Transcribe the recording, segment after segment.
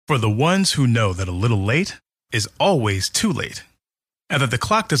For the ones who know that a little late is always too late, and that the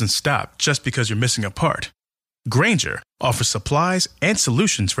clock doesn't stop just because you're missing a part. Grainger offers supplies and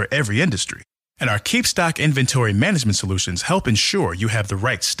solutions for every industry, and our KeepStock inventory management solutions help ensure you have the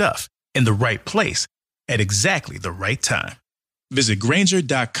right stuff in the right place at exactly the right time. Visit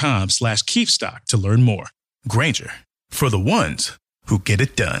Grainger.com/keepstock to learn more. Grainger, for the ones who get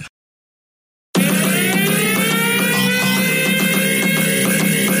it done.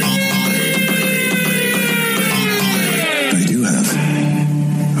 I do have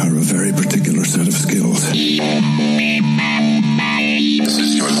a very particular set of skills. This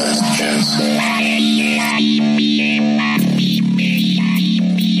is your last chance.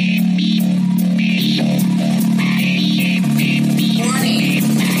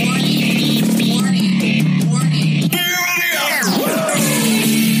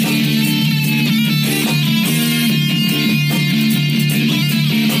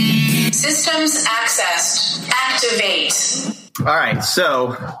 Systems accessed. Activate. All right,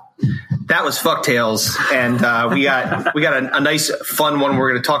 so that was Fucktails, and we got a nice fun one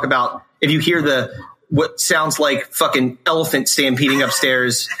we're going to talk about. If you hear what sounds like fucking elephant stampeding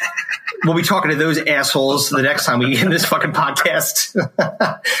upstairs, we'll be talking to those assholes the next time we get in this fucking podcast.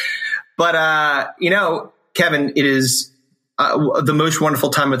 But Kevin, it is the most wonderful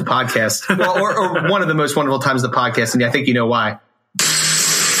time of the podcast, or one of the most wonderful times of the podcast, and I think you know why.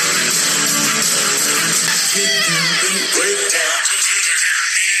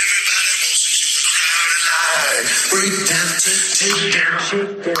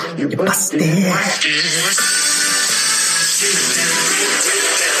 You busted.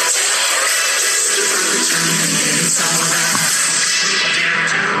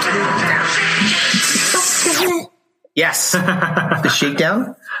 Yes. The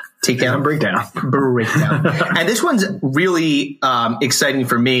shakedown, takedown, breakdown. And this one's really exciting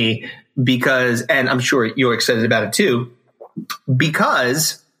for me because, and I'm sure you're excited about it too,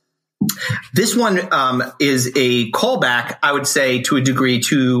 because this one is a callback, I would say, to a degree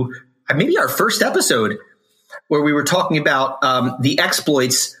to maybe our first episode where we were talking about the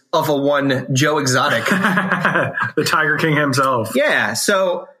exploits of a one Joe Exotic. The Tiger King himself. Yeah.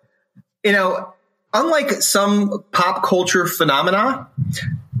 So, unlike some pop culture phenomena,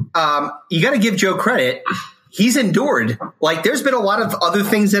 you got to give Joe credit. He's endured. Like, there's been a lot of other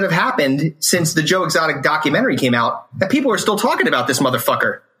things that have happened since the Joe Exotic documentary came out that people are still talking about this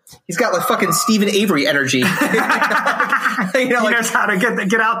motherfucker. He's got like fucking Stephen Avery energy. He knows how to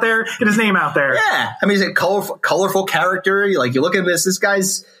get out there, get his name out there. Yeah. I mean, he's a colorful character. You look at this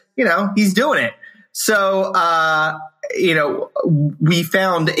guy's, he's doing it. So, we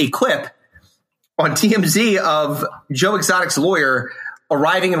found a clip on TMZ of Joe Exotic's lawyer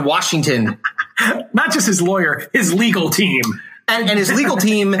arriving in Washington. Not just his lawyer, his legal team. And his legal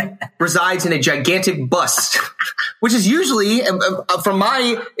team resides in a gigantic bus, which is usually, from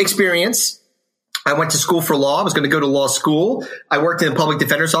my experience, I went to school for law. I was going to go to law school. I worked in a public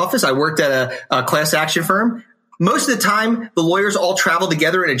defender's office. I worked at a class action firm. Most of the time, the lawyers all travel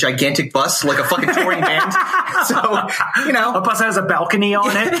together in a gigantic bus, like a fucking touring band. So, a bus has a balcony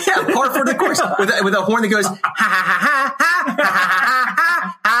on it. Yeah, par for the course, with a horn that goes, ha, ha, ha, ha, ha,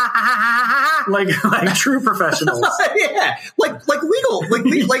 ha, ha, ha, ha, like true professionals. Yeah, like legal, like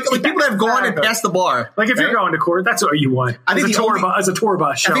people that have gone and passed the bar. Like if you're going to court, that's what you want. I think as a tour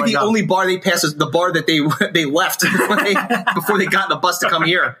bus. I think the only bar they pass is the bar that they left before they got in the bus to come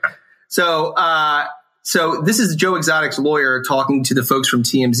here. So this is Joe Exotic's lawyer talking to the folks from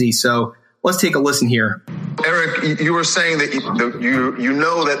TMZ. So let's take a listen here. Eric, you were saying that you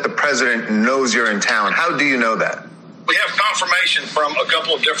know that the president knows you're in town. How do you know that? We have confirmation from a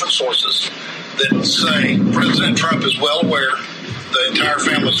couple of different sources that say President Trump is well aware, the entire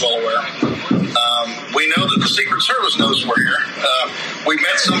family is well aware. We know that the Secret Service knows we're here. We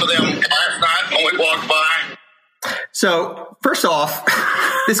met some of them last night when we walked by. So, first off,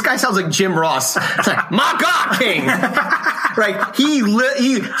 this guy sounds like Jim Ross. It's like, my God, King! Right? He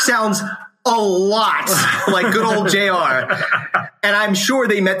sounds a lot like good old JR. And I'm sure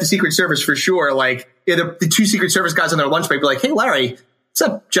they met the Secret Service for sure. Like, the two Secret Service guys on their lunch break be like, hey, Larry, it's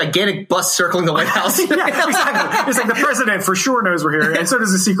a gigantic bus circling the White House. Yeah, exactly. It's like the president for sure knows we're here, and so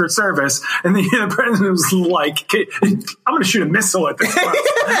does the Secret Service. And the president was like, I'm going to shoot a missile at this bus.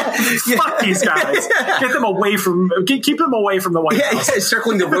 Fuck these guys. Get them away from, keep them away from the White House. Yeah,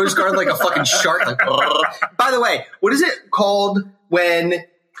 circling the Rose Garden like a fucking shark. Like, by the way, what is it called when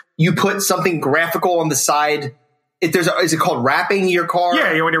you put something graphical on the side is it called wrapping your car?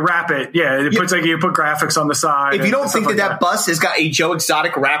 Yeah, when you wrap it, it puts you put graphics on the side. If you don't think that bus has got a Joe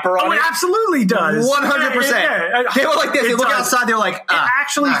Exotic wrapper on it, it absolutely does. 100%. They were like this. They look outside. They're like,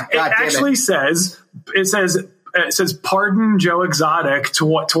 it says pardon Joe Exotic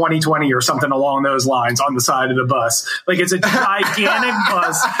to 2020 or something along those lines on the side of the bus. Like it's a gigantic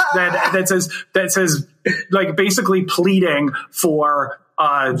bus that says like basically pleading for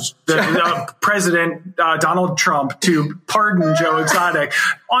the President Donald Trump to pardon Joe Exotic.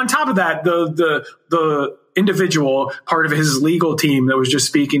 On top of that, the individual part of his legal team that was just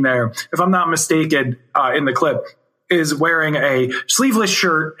speaking there, if I'm not mistaken, in the clip, is wearing a sleeveless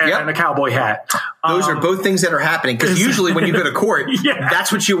shirt and a cowboy hat. Those are both things that are happening because usually when you go to court,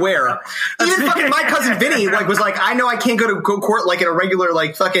 that's what you wear. Even fucking my cousin Vinny was like, I know I can't go to court like in a regular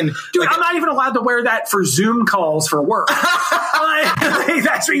like fucking. Dude, I'm not even allowed to wear that for Zoom calls for work.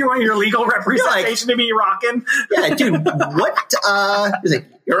 That's what you want your legal representation to be rocking. Yeah, dude. What? He's like,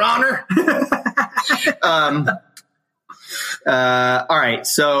 Your Honor. All right,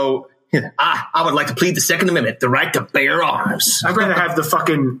 so. I would like to plead the Second Amendment, the right to bear arms. I'd rather have the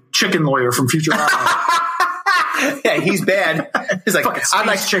fucking chicken lawyer from Futurama. Yeah, he's bad. He's like, he's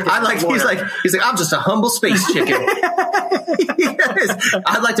like, I'm just a humble space chicken.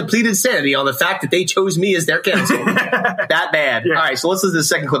 I'd like to plead insanity on the fact that they chose me as their counsel. That bad. Yeah. All right, so let's listen to the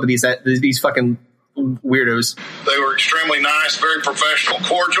second clip of these fucking weirdos. They were extremely nice, very professional,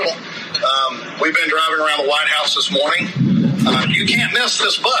 cordial. We've been driving around the White House this morning. You can't miss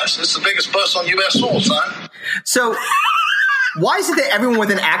this bus. It's the biggest bus on U.S. soil, son. So why is it that everyone with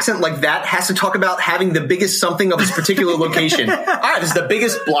an accent like that has to talk about having the biggest something of this particular location? All right, this is the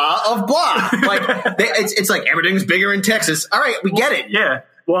biggest blah of blah. Like it's like everything's bigger in Texas. All right, we get it. Yeah.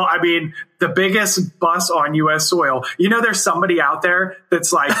 Well, I mean, the biggest bus on U.S. soil. You know, there's somebody out there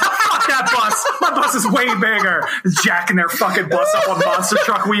that's like, fuck that bus. My bus is way bigger. Jacking their fucking bus up on monster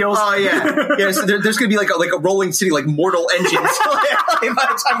truck wheels. Oh, yeah. Yeah, so there's going to be like a rolling city, like Mortal Engines. By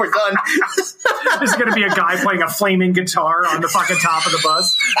the time we're done. There's going to be a guy playing a flaming guitar on the fucking top of the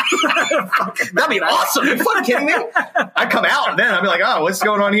bus. That'd be awesome. Are you fucking kidding me? I'd come out and then I'd be like, oh, what's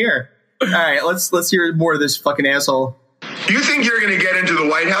going on here? All right, let's hear more of this fucking asshole. Do you think you're going to get into the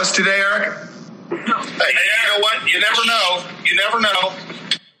White House today, Eric? Hey, you know what? You never know. You never know.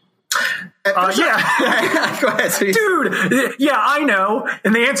 Yeah. Go ahead. Dude, yeah, I know.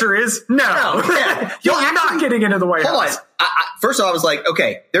 And the answer is no. Yeah. You're not getting into the White House. Hold on. First of all, I was like,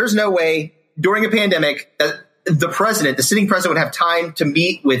 okay, there's no way during a pandemic that the sitting president would have time to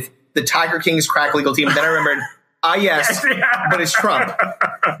meet with the Tiger King's crack legal team. And then I remembered, yes, but it's Trump.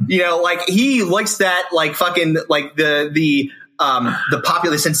 You know, like he likes that, like fucking, like the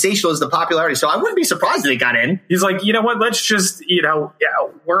popular sensational is the popularity. So I wouldn't be surprised if they got in. He's like, you know what? Let's just,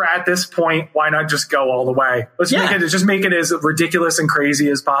 we're at this point. Why not just go all the way? Let's make it as ridiculous and crazy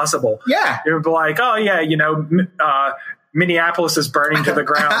as possible. Yeah. It would be like, oh yeah, Minneapolis is burning to the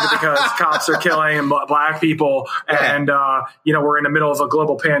ground because cops are killing black people, and we're in the middle of a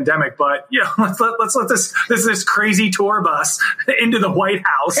global pandemic. But let's let this crazy tour bus into the White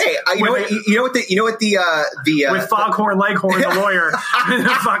House. Hey, you know what the with Foghorn Leghorn, the lawyer,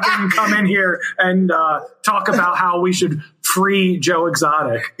 fucking come in here and talk about how we should free Joe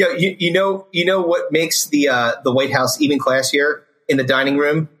Exotic. Yeah, you know what makes the White House even classier in the dining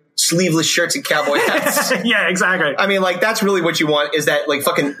room? Sleeveless shirts and cowboy hats. Yeah, exactly. I mean, like, that's really what you want, is that, like,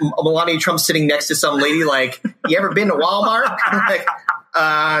 fucking Melania Trump sitting next to some lady, like, you ever been to Walmart? Like,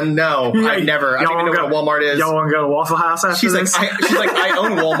 no, I've never. I don't even know what a Walmart is. Y'all want to go to Waffle House after this? I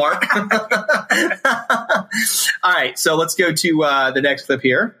own Walmart. All right, so let's go to the next clip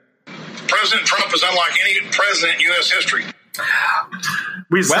here. President Trump is unlike any president in U.S. history.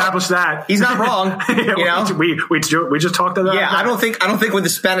 We established that he's not wrong. You know, we just talked about that. Yeah, I don't think when the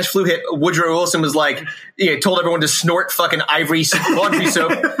Spanish flu hit, Woodrow Wilson was like, told everyone to snort fucking Ivory laundry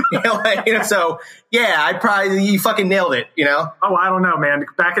soap. So yeah, you fucking nailed it. You know? Oh, I don't know, man.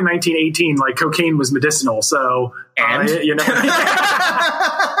 Back in 1918, like cocaine was medicinal. So and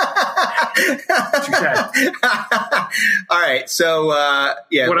all right, so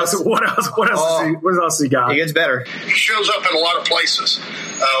What else you got? It gets better. He shows up in a lot of places.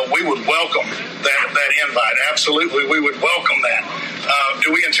 We would welcome that invite. Absolutely, we would welcome that.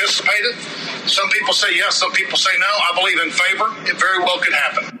 Do we anticipate it? Some people say yes, some people say no. I believe in favor. It very well could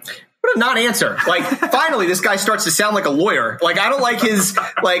happen. What a non-answer. Like, finally, this guy starts to sound like a lawyer. Like, I don't like his,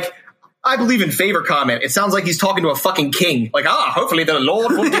 like, I believe in favor comment. It sounds like he's talking to a fucking king. Like, hopefully the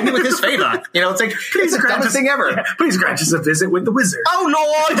Lord will give me with his favor. It's like, please, the dumbest thing ever. Yeah, please grant us a visit with the wizard.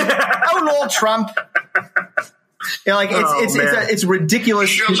 Oh, Lord. Oh, Lord Trump. You know, like it's ridiculous.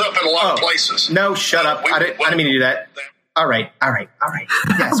 It shows up in a lot of places. No, shut up. I didn't mean to do that. All right.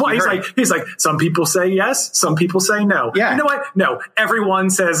 Yes, well, he's like, some people say yes, some people say no. Yeah. You know what? No, everyone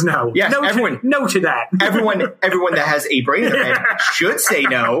says no. Yes, no to that. Everyone that has a brain in their head should say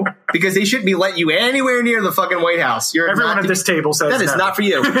no, because they shouldn't be letting you anywhere near the fucking White House. Everyone at this table says that is not for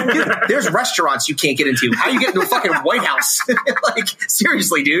you. Dude, there's restaurants you can't get into. How you get into the fucking White House? Like,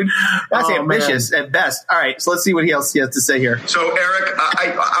 seriously, dude. That's ambitious at best. All right, so let's see what else he has to say here. So, Eric,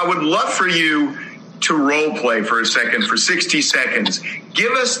 I would love for you to role play for a second, for 60 seconds.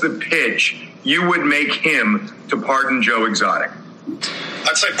 Give us the pitch you would make him to pardon Joe Exotic.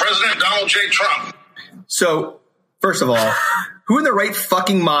 I'd say President Donald J. Trump. So, first of all, who in their right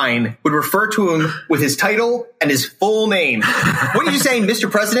fucking mind would refer to him with his title and his full name? What are you saying, Mr.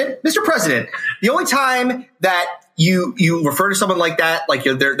 President? Mr. President. The only time that you refer to someone like that, like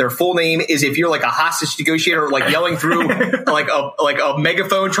their full name, is if you're like a hostage negotiator, like yelling through like a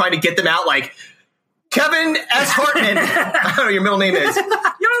megaphone trying to get them out, like, Kevin S. Hartman. I don't know what your middle name is. You know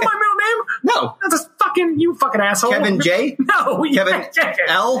my middle name? No. That's you fucking asshole. Kevin J? No. Kevin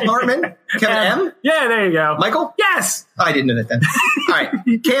L. Hartman? Kevin M? Yeah, there you go. Michael? Yes. Oh, I didn't know that then. All right.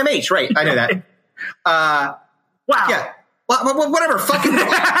 KMH, right. I know that. Wow. Yeah. Well, whatever. Fucking.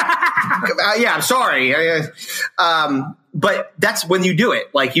 Yeah, I'm sorry. But that's when you do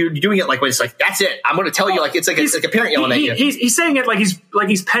it. Like, you're doing it like when it's like, that's it. I'm going to tell you, like, it's like a parent yelling at you. He's saying it like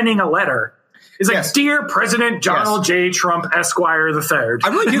he's penning a letter. It's like, yes. Dear President Donald J. Trump, Esquire III. I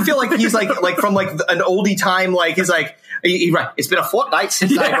really do feel like he's like from like an oldie time. Like, he's like, right. It's been a fortnight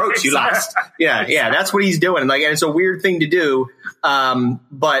since I wrote you last. Yeah. That's what he's doing. Like, and it's a weird thing to do.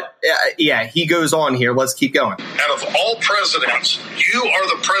 But he goes on here. Let's keep going. Out of all presidents, you are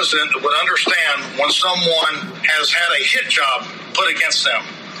the president that would understand when someone has had a hit job put against them,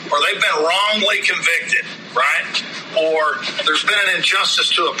 or they've been wrongly convicted, right? Or there's been an injustice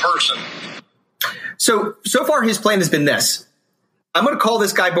to a person. So far his plan has been this. I'm going to call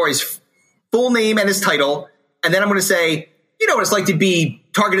this guy by his full name and his title, and then I'm going to say, you know what it's like to be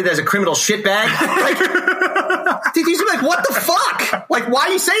targeted as a criminal shitbag? Like, he's gonna be like, what the fuck? Like, why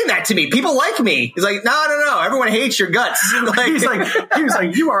are you saying that to me? People like me. He's like, no. Everyone hates your guts. Like, he was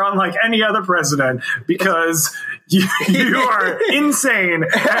like, you are unlike any other president because you are insane,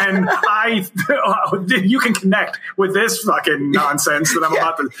 and you can connect with this fucking nonsense that I'm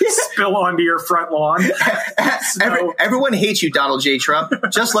about to spill onto your front lawn. So, everyone hates you, Donald J. Trump,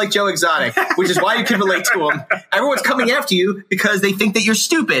 just like Joe Exotic, which is why you can relate to him. Everyone's coming after you because they think that you're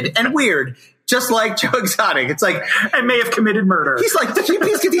stupid and weird. Just like Joe Exotic. It's like, I may have committed murder. He's like, can you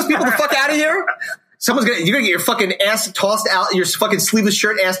please get these people the fuck out of here? You're gonna get your fucking ass tossed out, your fucking sleeveless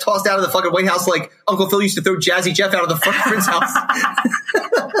shirt ass tossed out of the fucking White House like Uncle Phil used to throw Jazzy Jeff out of the fucking Prince house.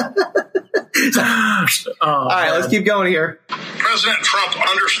 All right, let's keep going here. President Trump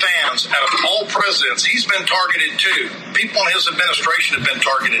understands out of all presidents, he's been targeted too. People in his administration have been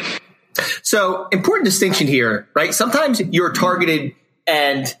targeted. So, important distinction here, right? Sometimes you're targeted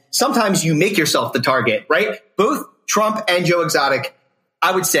and sometimes you make yourself the target, right? Both Trump and Joe Exotic,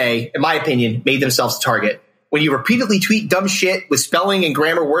 I would say, in my opinion, made themselves the target. When you repeatedly tweet dumb shit with spelling and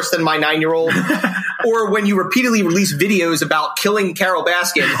grammar worse than my 9-year-old, or when you repeatedly release videos about killing Carol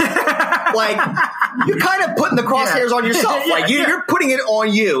Baskin, like, you're kind of putting the crosshairs on yourself. Like, you're putting it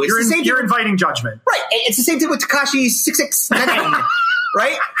on you. You're inviting judgment. Right. It's the same thing with Tekashi 669.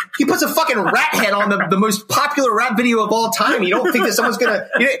 Right? He puts a fucking rat head on the most popular rap video of all time. You don't think that someone's going to...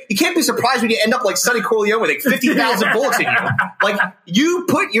 You can't be surprised when you end up like Sonny Corleone with like 50,000 bullets in you. Like, you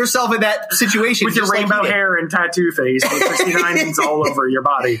put yourself in that situation. With your rainbow hair and tattoo face with 69s all over your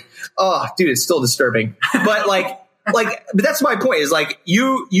body. Oh, dude, it's still disturbing. But but that's my point, is like,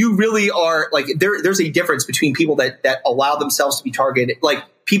 you really are, like, there's a difference between people that allow themselves to be targeted. Like,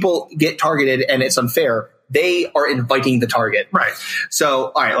 people get targeted and it's unfair. They are inviting the target. Right.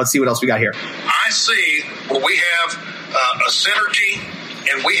 So, all right, let's see what else we got here. I see where we have a synergy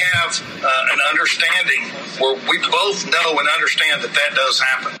and we have an understanding where we both know and understand that does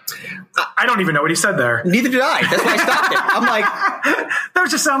happen. I don't even know what he said there. Neither did I. That's why I stopped it. I'm like, that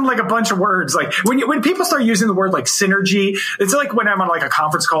just sounded like a bunch of words. Like when people start using the word like synergy, it's like when I'm on like a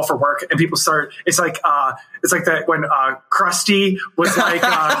conference call for work and people start. It's like that when Krusty was like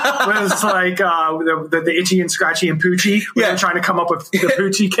the Itchy and Scratchy and Poochie when they were trying to come up with the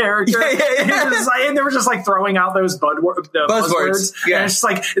Poochie character. And they were just like throwing out those buzzwords. Yeah. And it's just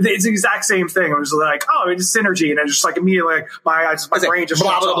like it's the exact same thing. It was like, oh, it's synergy, and it's just like immediately like my brain just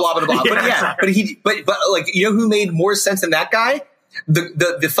blah blah blah blah blah. Yeah, but like, you know who made more sense than that guy?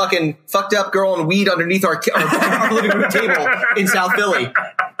 The fucking fucked up girl on weed underneath our living room table in South Philly.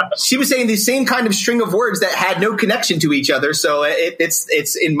 She was saying the same kind of string of words that had no connection to each other. So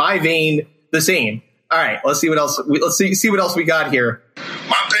it's in my vein the same. All right, let's see what else. Let's see what else we got here.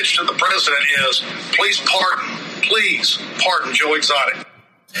 My pitch to the president is, please pardon Joe Exotic.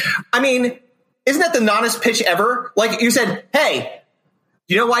 I mean, isn't that the non-est pitch ever? Like you said, hey,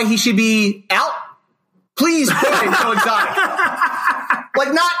 you know why he should be out? Please pardon Joe Exotic.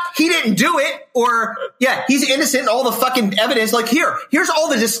 Like, not, he didn't do it, or, yeah, he's innocent, all the fucking evidence. Like, here's all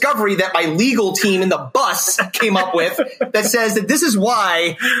the discovery that my legal team in the bus came up with that says that this is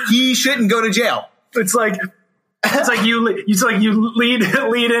why he shouldn't go to jail. It's like you lead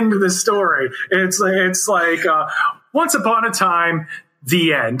into the story. It's like once upon a time,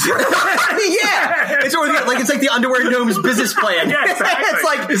 the end. Yeah, it's like the Underwear Gnome's business plan. Yeah,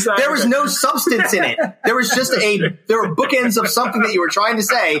 exactly. It's like there was no substance in it. There was just there were bookends of something that you were trying to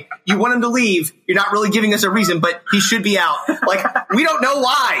say. You want him to leave. You're not really giving us a reason, but he should be out. Like, we don't know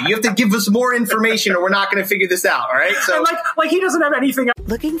why. You have to give us more information, or we're not going to figure this out. All right. So, and like he doesn't have anything.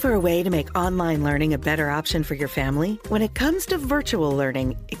 Looking for a way to make online learning a better option for your family? When it comes to virtual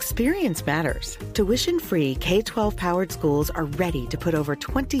learning, experience matters. Tuition-free K-12 powered schools are ready to put over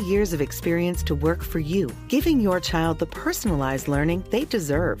 20 years of experience to work for you, giving your child the personalized learning they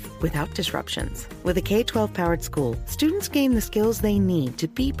deserve without disruptions. With a K-12 powered school, students gain the skills they need to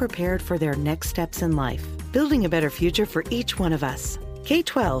be prepared for their next steps in life, building a better future for each one of us.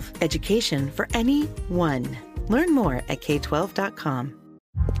 K-12, education for anyone. Learn more at k12.com.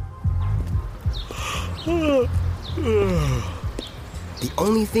 The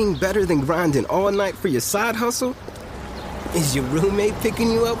only thing better than grinding all night for your side hustle is your roommate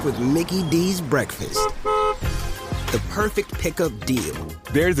picking you up with Mickey D's breakfast. The perfect pickup deal.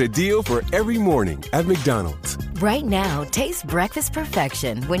 There's a deal for every morning at McDonald's. Right now, taste breakfast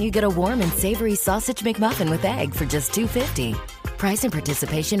perfection when you get a warm and savory sausage McMuffin with egg for just $2.50. Price and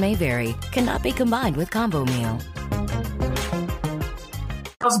participation may vary. Cannot be combined with combo meal.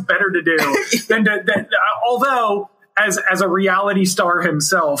 What's better to do than although as a reality star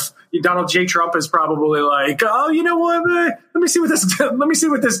himself, Donald J. Trump is probably like, oh, you know what? Let me see what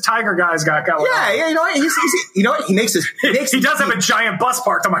this Tiger guy's got going on. Yeah, you know what? He does have a giant bus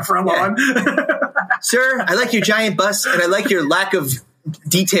parked on my front lawn. Sir, I like your giant bus, and I like your lack of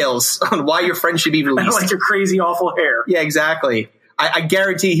details on why your friend should be released. I like your crazy, awful hair. Yeah, exactly. I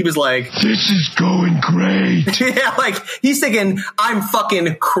guarantee he was like, this is going great. Yeah, like he's thinking, I'm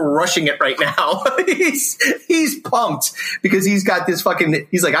fucking crushing it right now. he's pumped because he's got this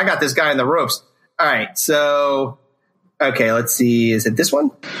he's like, I got this guy in the ropes. All right, so, okay, let's see. Is it this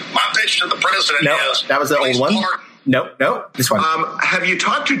one? My pitch to the president is... that was the old one. No, this one. Have you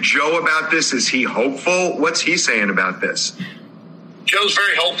talked to Joe about this? Is he hopeful? What's he saying about this? Joe's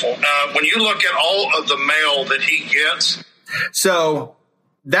very hopeful. When you look at all of the mail that he gets... So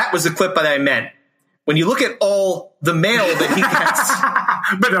that was the clip that I meant. When you look at all the mail that he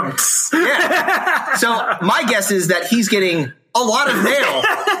gets. Yeah. So my guess is that he's getting a lot of mail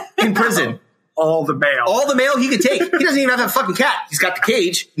in prison. All the mail he could take. He doesn't even have that fucking cat. He's got the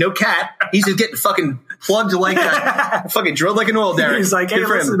cage, no cat. He's just getting fucking plugged like fucking drilled like an oil derrick. He's like, hey,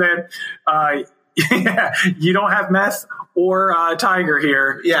 listen, man, you don't have meth or Tiger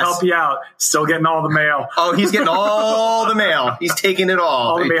here to help you out. Still getting all the mail. Oh, he's getting all the mail. He's taking it all.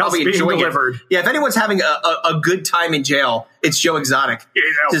 All the mail's being delivered. Yeah, if anyone's having a good time in jail, it's Joe Exotic.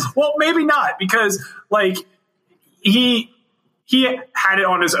 Well, maybe not, because like he had it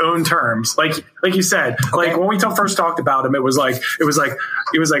on his own terms. Like you said, like when we first talked about him, it was like he was like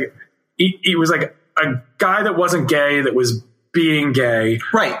a guy that wasn't gay that was being gay.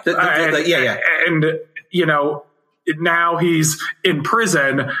 Right. And you know, now he's in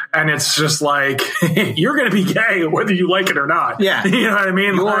prison, and it's just like, you're going to be gay whether you like it or not. Yeah. You know what I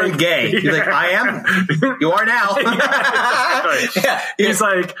mean? You're gay. You're like, I am. You are now. He's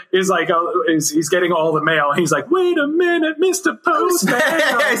getting all the mail. He's like, wait a minute, Mr. Postman.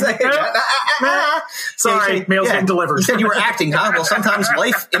 Sorry, mail's getting delivered. You said you were acting, huh? Well, sometimes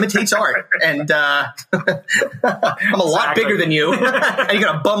life imitates art. And I'm a lot bigger than you. And you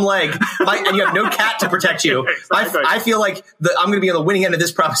got a bum leg. And you have no cat to protect you. Exactly. I feel like I'm going to be on the winning end of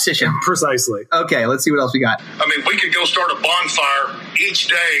this proposition. Precisely. Okay, let's see what else we got. I mean, we could go start a bonfire each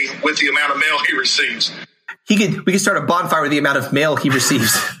day with the amount of mail he receives. We could start a bonfire with the amount of mail he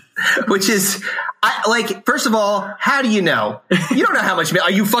receives, which is, First of all, how do you know? You don't know how much. Are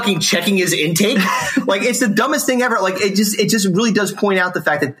you fucking checking his intake? Like, it's the dumbest thing ever. Like, it just really does point out the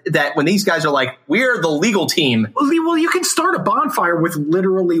fact that when these guys are like, we're the legal team. Well, you can start a bonfire with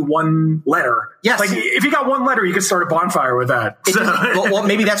literally one letter. Yes. Like, if you got one letter, you can start a bonfire with that. Well,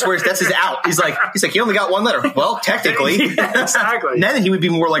 maybe that's his out. He's like, you only got one letter. Well, technically. Yeah, exactly. Then he would be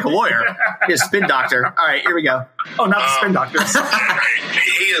more like a lawyer. He's a spin doctor. All right, here we go. Oh, not the spin doctor.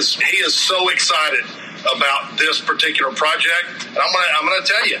 He is so excited about this particular project, and I'm gonna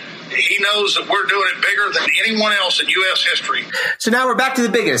tell you, he knows that we're doing it bigger than anyone else in U.S. history. So now we're back to the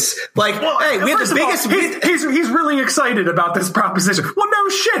biggest. Like, hey, we have the biggest. He's really excited about this proposition. Well, no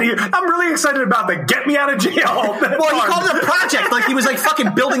shit. I'm really excited about the get me out of jail. Well, he called it a project. Like he was like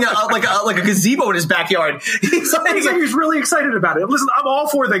fucking building a gazebo in his backyard. He's really excited about it. Listen, I'm all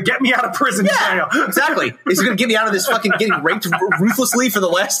for the get me out of prison jail. Exactly. He's going to get me out of this fucking getting raped ruthlessly for the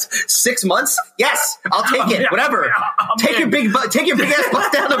last 6 months. Yes, I'll take it. Whatever. Take your big ass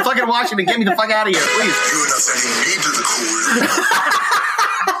butt down to fucking Washington. Get me the fuck out of here, please. You're not sending me to the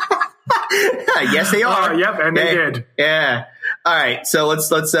court. Yes, they are. Yep, and they did. Yeah. All right, so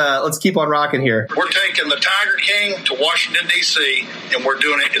let's keep on rocking here. We're taking the Tiger King to Washington, D.C., and we're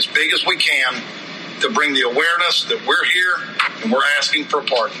doing it as big as we can to bring the awareness that we're here and we're asking for a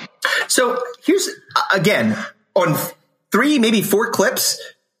pardon. So here's, again, on 3, maybe 4 clips,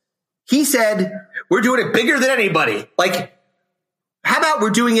 he said, we're doing it bigger than anybody. Like, how about we're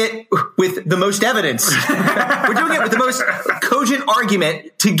doing it with the most evidence? We're doing it with the most cogent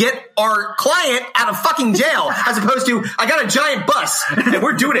argument to get our client out of fucking jail, as opposed to, I got a giant bus and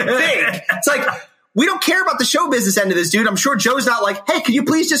we're doing it big. It's like, we don't care about the show business end of this, dude. I'm sure Joe's not like, hey, can you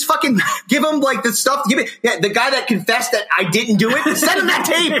please just fucking give him like the stuff? Give me the guy that confessed that I didn't do it. Send him that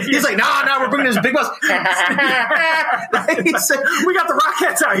tape. He's like, no, we're bringing this big bus. We got the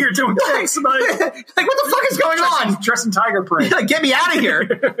Rockettes out here doing things. Like, what the fuck is going on? Dressing tiger print. Get me out of here.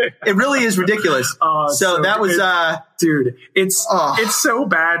 It really is ridiculous. So that was, dude, it's so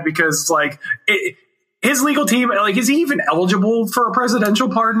bad because like his legal team, like, is he even eligible for a presidential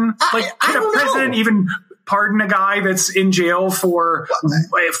pardon? Like, can a president even pardon a guy that's in jail for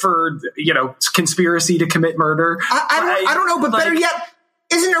conspiracy to commit murder? I don't know, but better yet,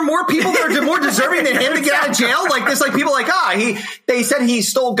 isn't there more people that are more deserving than him to get out of jail? Like, there's like people like, they said he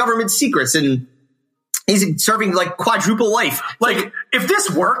stole government secrets and he's serving like quadruple life. Like, if this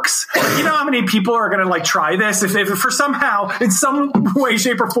works, you know how many people are going to like try this? If for somehow, in some way,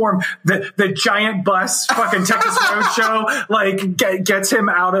 shape, or form, the giant bus fucking Texas Roadshow like gets him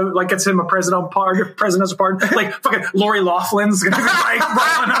out of gets him a presidential pardon. Like fucking Lori Loughlin's going to be like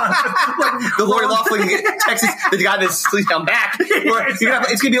rolling on the Lori Loughlin Texas, the guy that's sleeping down back.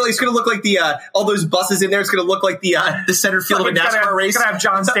 It's going to look like the all those buses in there. It's going to look like the center field of a NASCAR race. It's going to have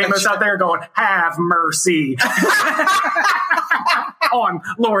John Stamos out there going, "Have mercy." On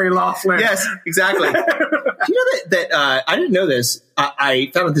Lori Loughlin. Yes, exactly. Do you know that I didn't know this.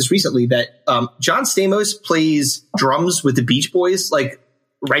 I found out this recently that John Stamos plays drums with the Beach Boys like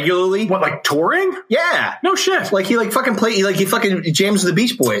regularly. What, like touring? Yeah. No shit. Like he fucking jams with the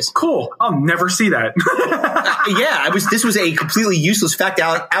Beach Boys. Cool. I'll never see that. Yeah, this was a completely useless fact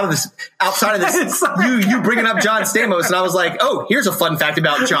outside of this. You bringing up John Stamos, and I was like, oh, here's a fun fact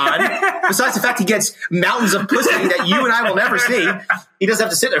about John. Besides the fact he gets mountains of pussy that you and I will never see, he doesn't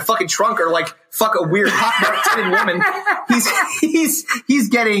have to sit in a fucking trunk or like fuck a weird pockmarked woman. He's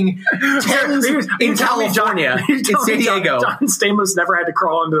getting tens in California, in San Diego. John Stamos never had to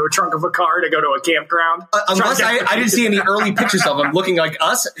crawl into the trunk of a car to go to a campground. Unless I didn't see any early pictures of him looking like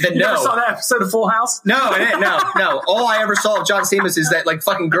us, then no. You never saw that episode of Full House? No, I didn't. No. All I ever saw of John Stamos is that like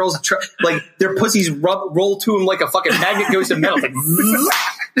fucking girls, like their pussies roll to him like a fucking magnet goes to metal. Like,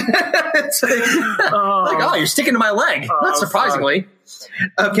 it's like, you're sticking to my leg. Not surprisingly.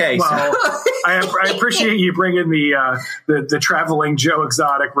 Okay. Well, I appreciate you bringing the traveling Joe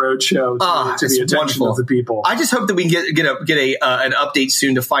Exotic Roadshow to the attention wonderful. Of the people. I just hope that we can get an update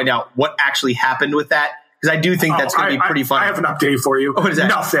soon to find out what actually happened with that. Because I do think that's going to be pretty fun. I have an update for you. What is that?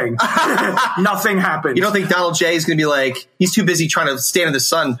 Nothing. Nothing happened. You don't think Donald J is going to be like, he's too busy trying to stand in the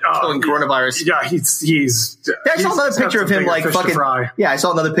sun killing coronavirus? Yeah, he's I saw another picture of him like fucking. Yeah, I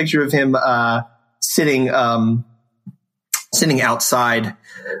saw another picture of him sitting outside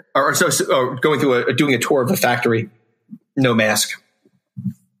or going through doing a tour of the factory. No mask.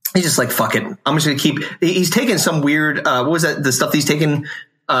 He's just like, fuck it. I'm just going to keep. He's taking some weird. What was that? The stuff he's taken.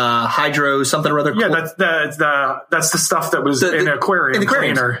 Hydro something or other. Yeah, that's the stuff that was in an aquarium. In the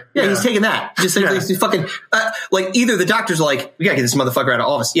cleaner. Yeah, he's taking that. Just he's fucking like either the doctors are like, we gotta get this motherfucker out of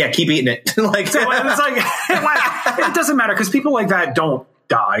office. Yeah, keep eating it. Like, so it's like it doesn't matter because people like that don't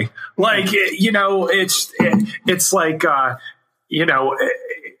die. Like, it's like,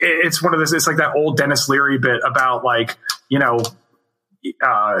 it's one of those, it's like that old Dennis Leary bit about like,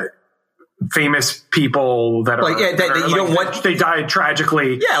 famous people that are like, you don't want, they died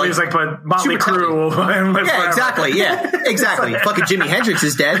tragically. Yeah. Like, he's like, but Motley Crue will live yeah, forever. exactly. Yeah, exactly. Fucking Jimi Hendrix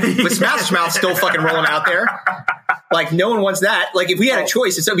is dead, but Smash Mouth's still fucking rolling out there. Like, no one wants that. Like, if we had a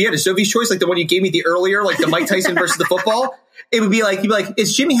choice, if we had a Sophie's choice, like the one you gave me the earlier, like the Mike Tyson versus the football, it would be like, you'd be like,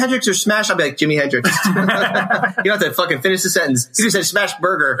 is Jimi Hendrix or Smash? I'd be like, Jimi Hendrix. You don't have to fucking finish the sentence. You just said Smash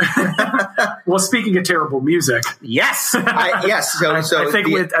Burger. Well, speaking of terrible music. Yes. Yes. So I think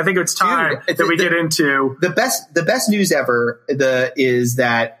it's time that we get into the best news ever. Is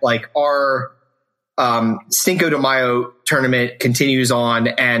that like our Cinco de Mayo tournament continues on,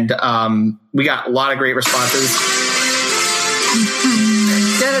 and we got a lot of great responses.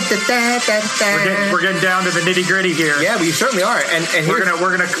 We're getting down to the nitty gritty here. Yeah, we certainly are, and we're gonna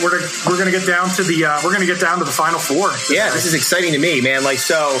get down to the final four. Yeah, this is exciting to me, man. Like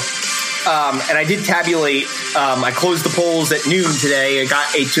so. And I did tabulate. I closed the polls at noon today. I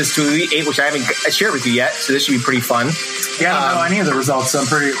got 8 to 8, which I haven't shared with you yet. So this should be pretty fun. Yeah, I don't know any of the results. So I'm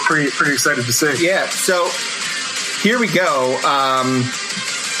pretty excited to see. Yeah. So here we go.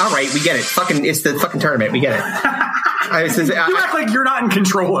 All right, we get it. It's the fucking tournament. We get it. You act like you're not in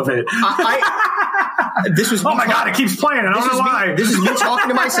control of it. This was. Oh my god! It keeps playing. I don't know why. This is me talking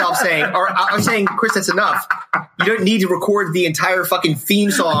to myself, saying, or I'm saying, Chris, that's enough. You don't need to record the entire fucking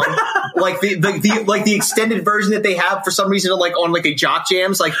theme song, like the extended version that they have for some reason, like on like a Jock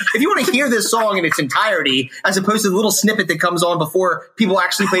Jams. Like, if you want to hear this song in its entirety, as opposed to the little snippet that comes on before people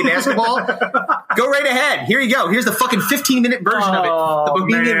actually play basketball, go right ahead. Here you go. Here's the fucking 15-minute version of it. The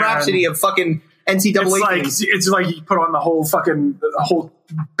Bohemian Rhapsody of fucking NCAA. It's like you put on the whole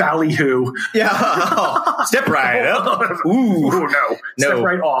ballyhoo. Yeah. Oh, step right up. Ooh, no. Step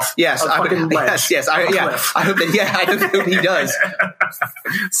right off. Yes. I hope that he does.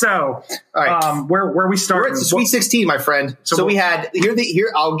 So, all right. Where we start? We're at the Sweet 16, my friend. So we had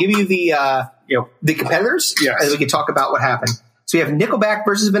here. I'll give you the competitors. Yes. And we can talk about what happened. So we have Nickelback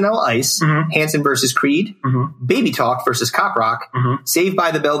versus Vanilla Ice, Hanson versus Creed, Baby Talk versus Cop Rock, Saved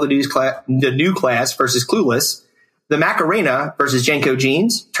by the Bell, the new class versus Clueless, The Macarena versus Jenko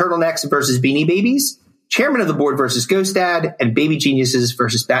Jeans, Turtlenecks versus Beanie Babies, Chairman of the Board versus Ghost Dad, and Baby Geniuses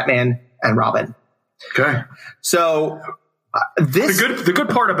versus Batman and Robin. Okay. So the good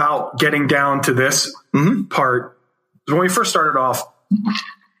part about getting down to this part is when we first started off,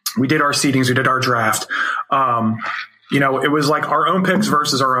 we did our seedings, we did our draft. It was like our own picks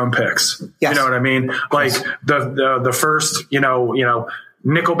versus our own picks. Yes. You know what I mean? Like the first,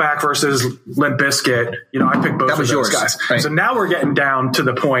 Nickelback versus Limp Bizkit. I picked both of those guys. Right. So now we're getting down to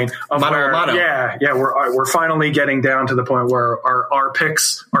the point of we're finally getting down to the point where our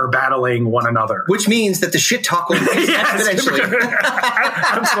picks are battling one another. Which means that the shit talk will increase exponentially.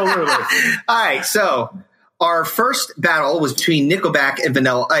 Absolutely. All right. So our first battle was between Nickelback and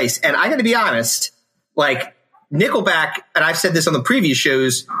Vanilla Ice. And I got to be honest, like, Nickelback, and I've said this on the previous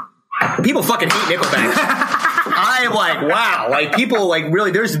shows, people fucking hate Nickelback. I am like, wow, like people like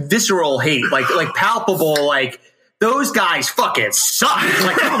really, there's visceral hate, like palpable, like those guys fucking suck.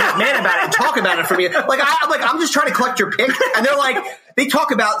 Like people get mad about it and talk about it for me. I'm just trying to collect your pick, and they're like, they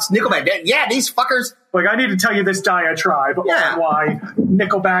talk about Nickelback. Yeah, these fuckers. Like, I need to tell you this diatribe on why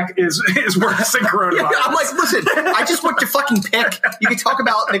Nickelback is worse than coronavirus. I'm like, listen, I just want your fucking pick. You can talk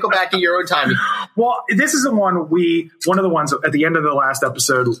about Nickelback in your own time. Well, this is one of the ones at the end of the last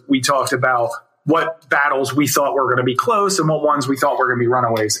episode, we talked about what battles we thought were going to be close and what ones we thought were going to be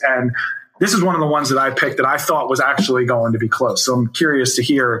runaways. And this is one of the ones that I picked that I thought was actually going to be close. So I'm curious to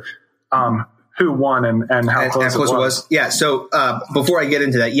hear who won and how close it was. Yeah. So before I get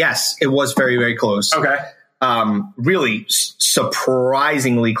into that, yes, it was very, very close. Okay. Really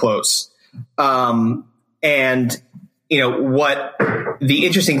surprisingly close. And what the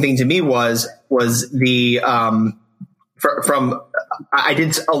interesting thing to me was the I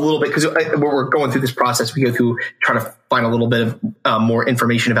did a little bit because we're going through this process. We go through trying to find a little bit of more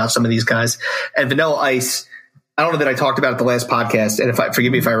information about some of these guys. And Vanilla Ice, I don't know that I talked about it the last podcast, and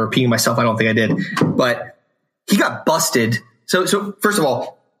forgive me if I'm repeating myself, I don't think I did, but he got busted. So first of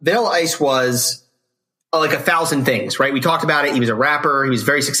all, Vanilla Ice was like 1,000 things, right? We talked about it. He was a rapper. He was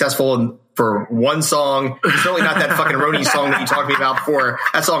very successful for one song. Certainly not that fucking Roni song that you talked to me about before.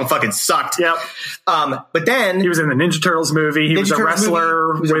 That song fucking sucked. Yep. But then he was in the Ninja Turtles movie. He was a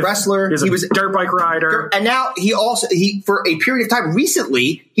wrestler. He was a dirt bike rider. And now he for a period of time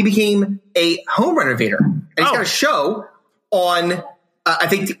recently, he became a home renovator. And he's got a show on,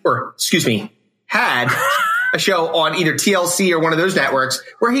 had a show on either TLC or one of those networks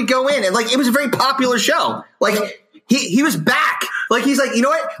where he'd go in and like it was a very popular show. Like he was back. Like he's like, you know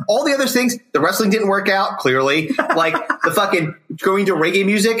what? All the other things, the wrestling didn't work out clearly. Like the fucking going to reggae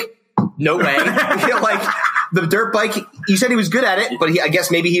music, no way. Like the dirt bike, you said he was good at it, but I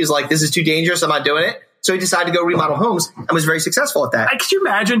guess maybe he was like, this is too dangerous. I'm not doing it. So he decided to go remodel homes and was very successful at that. Could you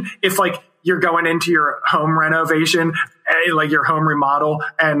imagine if like you're going into your home renovation, like your home remodel,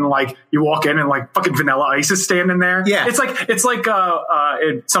 and like you walk in and like fucking Vanilla Ice is standing there? Yeah. It's like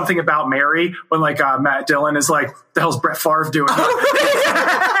something about Mary when like Matt Dillon is like, the hell's Brett Favre doing? It's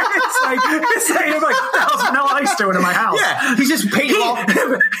like the hell's Vanilla Ice doing in my house? Yeah. He's just painting all.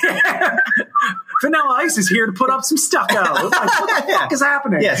 Vanilla Ice is here to put up some stucco. Like, what the fuck is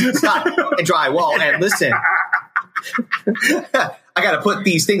happening? Yes, Scott and drywall. And listen, I got to put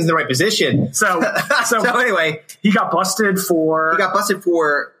these things in the right position. So anyway, he got busted for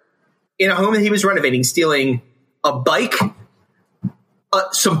in a home that he was renovating, stealing a bike,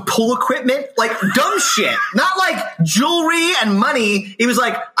 some pool equipment, like dumb shit, not like jewelry and money. He was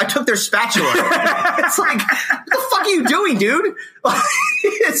like, I took their spatula. It's like, what the fuck are you doing, dude?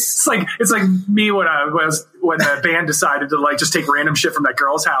 It's like me when the band decided to like just take random shit from that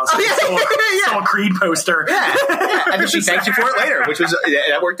girl's house. Stole a Creed poster. Yeah. And then she thanked you for it later, which was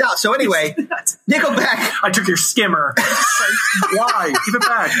that worked out. So anyway, Nickelback. I took your skimmer. Like, why? Give it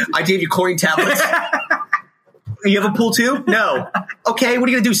back. I gave you chlorine tablets. You have a pool too? No. Okay, what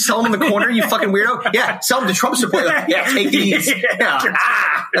are you going to do? Sell them in the corner, you fucking weirdo? Yeah, sell them to Trump supporters. Yeah, take these. Yeah.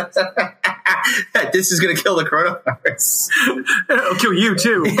 This is going to kill the coronavirus. It'll kill you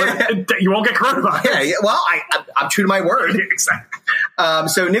too, but you won't get coronavirus. Yeah, well, I'm true to my word. Exactly.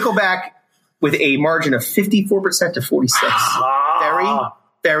 So Nickelback with a margin of 54% to 46. Very,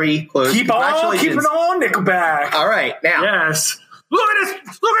 very close. Keep on, Nickelback. All right, now. Yes. Look at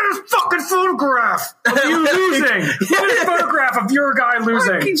this fucking photograph of you losing. Look at this photograph of your guy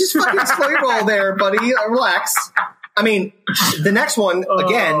losing. You just fucking slow roll there, buddy. Relax. I mean, the next one,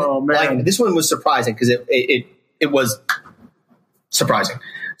 again, like this one was surprising because it was surprising.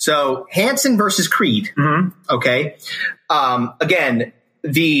 So Hanson versus Creed. Mm-hmm. Okay. Again,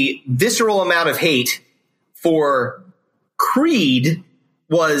 the visceral amount of hate for Creed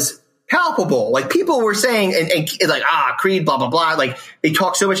was palpable. Like people were saying and like, Creed, blah, blah, blah. Like they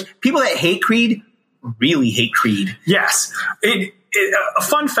talk so much. People that hate Creed really hate Creed. Yes. A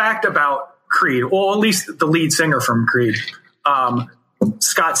fun fact about Creed, well, at least the lead singer from Creed,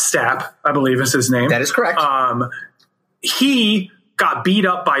 Scott Stapp, I believe is his name. That is correct. He got beat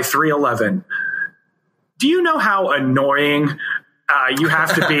up by 311. Do you know how annoying you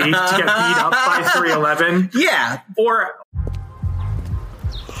have to be to get beat up by 311? Yeah. Or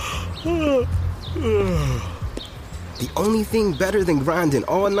The only thing better than grinding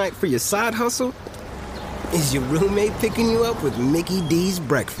all night for your side hustle is your roommate picking you up with Mickey D's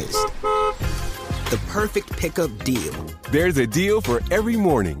breakfast. The perfect pickup deal. There's a deal for every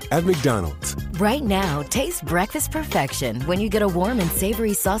morning at McDonald's. Right now, taste breakfast perfection when you get a warm and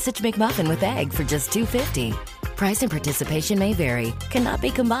savory sausage McMuffin with egg for just $2.50. Price and participation may vary. Cannot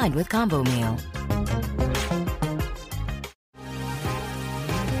be combined with combo meal.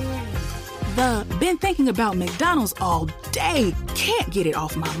 Been thinking about McDonald's all day. Can't get it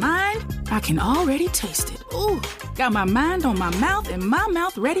off my mind. I can already taste it. Ooh, got my mind on my mouth and my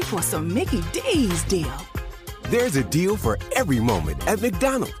mouth ready for some Mickey D's deal. There's a deal for every moment at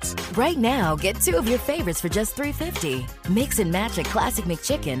McDonald's. Right now, get two of your favorites for just $3.50. Mix and match a classic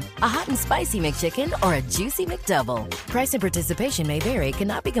McChicken, a hot and spicy McChicken, or a juicy McDouble. Price and participation may vary.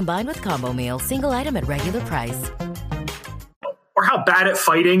 Cannot be combined with combo meal. Single item at regular price. or how bad at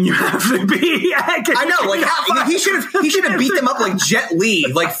fighting you have to be. I know, like how, he should have beat them up like Jet Li,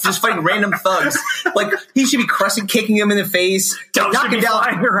 like just fighting random thugs. Like he should be kicking him in the face, knocking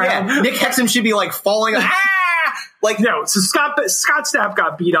down. Yeah, Nick Hexum should be like falling. Like no, so Scott Stapp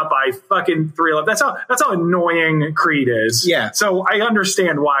got beat up by fucking 311. That's how annoying Creed is. Yeah. So I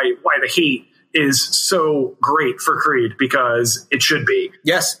understand why the hate is so great for Creed, because it should be.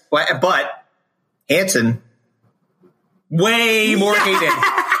 Yes, but Hanson way more hated.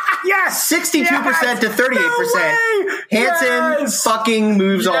 Yes, 62% to 38%. Hanson fucking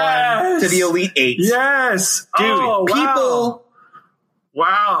moves on to the Elite Eight. Yes, dude. People.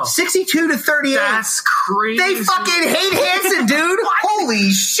 Wow. 62 to 38. That's crazy. They fucking hate Hanson, dude.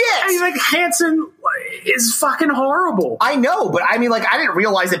 Holy shit. I mean, like, Hanson is fucking horrible. I know, but I mean, like, I didn't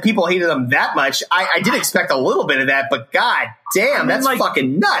realize that people hated him that much. I did expect a little bit of that, but god damn, that's like,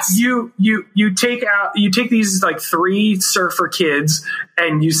 fucking nuts. You take these like three surfer kids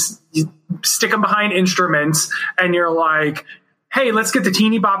and you stick them behind instruments and you're like, hey, let's get the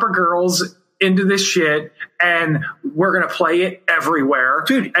teeny bopper girls into this shit, and we're gonna play it everywhere,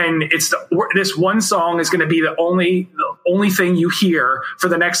 dude. And this one song is gonna be the only thing you hear for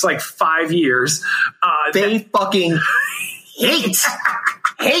the next like 5 years. They fucking hate.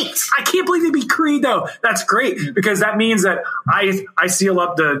 I can't believe they beat Creed though. That's great because that means that I seal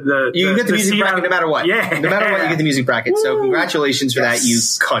up the you get the music bracket no matter what. Yeah, no matter what, you get the music bracket. Woo. So congratulations for that, you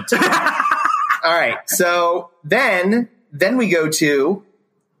cunt. All right, so then we go to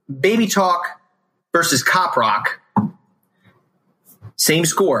Baby Talk versus Cop Rock. Same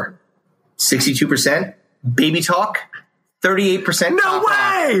score, 62%. Baby Talk, 38%. No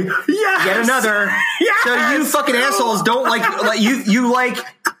way! Yes! Yet another. Yes! So you fucking assholes don't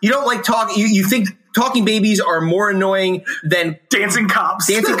you don't like talk. You think talking babies are more annoying than dancing cops?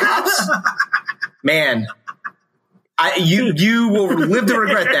 Dancing cops, man. You will live to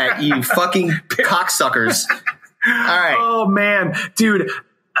regret that, you fucking cocksuckers. All right. Oh man, dude.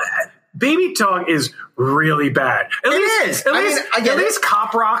 Baby Talk is really bad. At least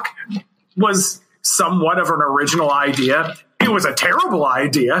Cop Rock was somewhat of an original idea. It was a terrible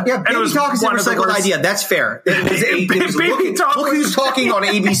idea. Yeah, Baby Talk is a recycled idea. That's fair. Look who's talking on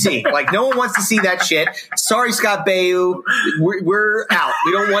ABC. Like, no one wants to see that shit. Sorry, Scott Baio. We're out.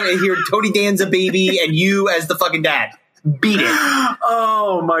 We don't want to hear Tony Danza baby and you as the fucking dad. Beat it.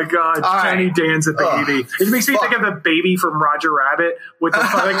 Oh my God, Tony Danza baby. It makes me think of the baby from Roger Rabbit with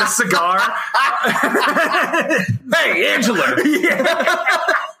the cigar. Hey, Angela.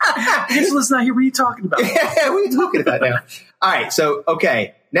 Angela's not here. What are you talking about? Yeah, what are you talking about now? All right, so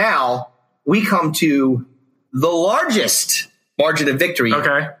now we come to the largest margin of victory of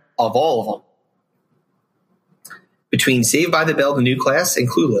all of them. Between Saved by the Bell, The New Class, and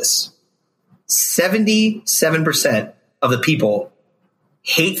Clueless, 77% of the people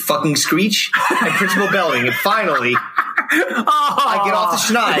hate fucking Screech and Principal Belding. And finally, I get off the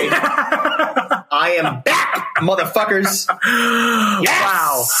schneid. I am back, motherfuckers.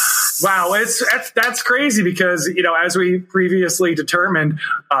 Yes! Wow. That's crazy because, as we previously determined,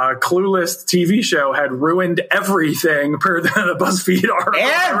 Clueless TV show had ruined everything per the BuzzFeed article.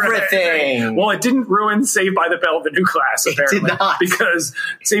 Everything! Well, it didn't ruin Saved by the Bell, The New Class, apparently. It did not. Because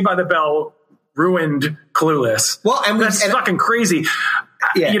Saved by the Bell ruined Clueless. Well, that's fucking crazy.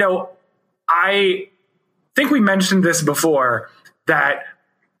 Yeah. I think we mentioned this before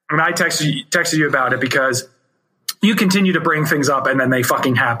and I texted you about it because you continue to bring things up and then they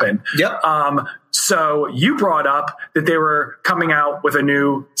fucking happen. Yep. So you brought up that they were coming out with a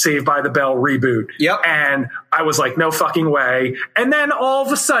new Saved by the Bell reboot. Yep. And I was like, no fucking way. And then all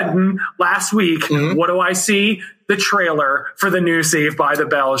of a sudden, last week, what do I see? The trailer for the new Saved by the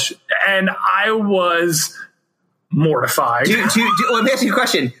Bell. And I was mortified. Let me ask you a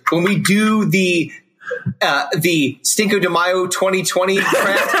question. When we do the Cinco de Mayo 2020 draft,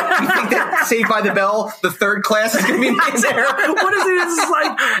 you think that Saved by the Bell, the third class, is going to be in there? What is it? It's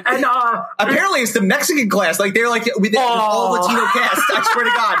like, and apparently it's the Mexican class. Like they're like with all Latino cast. I swear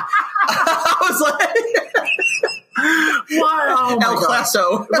to God, I was like, wow, El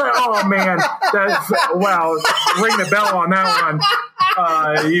Claso. Oh man, wow! Ring the bell on that one.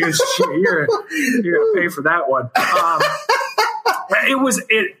 You're gonna pay for that one.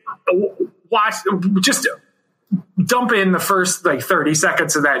 Just dump in the first 30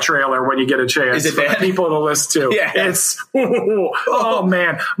 seconds of that trailer when you get a chance. Is it bad? For people to listen to. Yeah. It's oh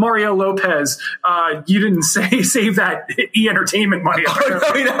man, Mario Lopez. You didn't save that entertainment money.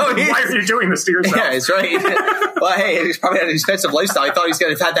 Why are you doing this to yourself? Yeah, that's right. Well, hey, he's probably had an expensive lifestyle. He thought he was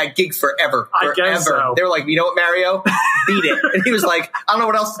going to have that gig forever. I guess so. They were like, you know what, Mario? Beat it. And he was like, I don't know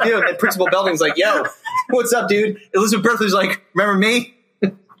what else to do. And then Principal Belding's like, yo, what's up, dude? Elizabeth Berkley's like, remember me?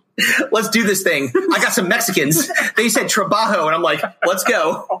 Let's do this thing. I got some Mexicans. They said trabajo, and I'm like, let's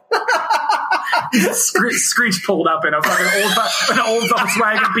go. Screech pulled up in a fucking old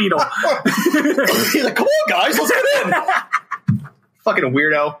Volkswagen Beetle. He's like, come on, guys, let's get in. Fucking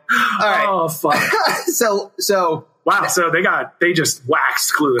weirdo. All right. Oh fuck. So wow. So they just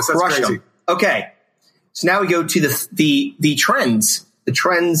waxed Clueless. That's crazy. Them. Okay. So now we go to the trends. The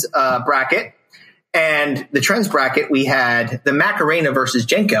trends bracket. And the trends bracket, we had the Macarena versus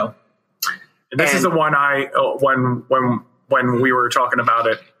Jenko. This is the one when we were talking about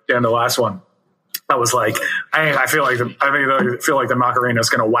it in the last one, I was like, I feel like the Macarena is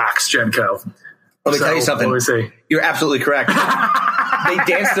going to wax Jenko. Let me tell you something. Let me see. You're absolutely correct. They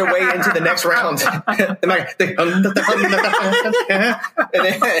danced their way into the next round.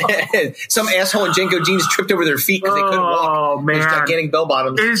 And some asshole in Jenko jeans tripped over their feet because they couldn't walk. Oh man, those gigantic bell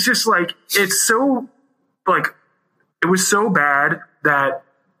bottoms. It's just it was so bad that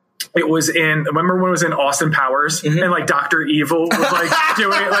it was remember when it was in Austin Powers and like Dr. Evil was like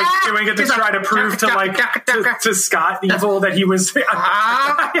doing it to try to prove to Scott Evil that he was he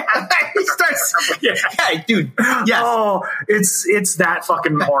starts, yeah, dude, yes. Oh, it's that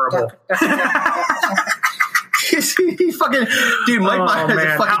fucking horrible. He fucking, dude, Mike Myers is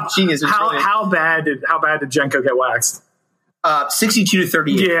a fucking genius. How bad did Jenko get waxed?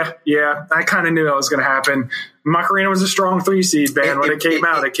 62-38. Yeah. I kind of knew that was going to happen. Macarena was a strong 3 seed, man. When it came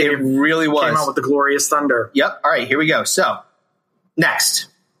out, it really was. Came out with the Glorious Thunder. Yep. All right, here we go. So, next,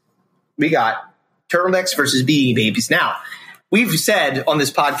 we got Turtlenecks versus Beanie Babies. Now, we've said on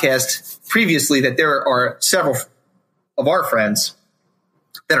this podcast previously that there are several of our friends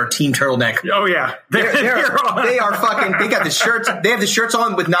that are Team Turtleneck. Oh yeah, they are fucking. They got the shirts. They have the shirts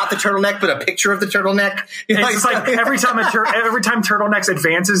on with not the turtleneck, but a picture of the turtleneck. It's like every time Turtlenecks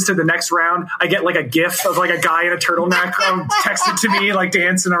advances to the next round, I get like a GIF of like a guy in a turtleneck texted to me, like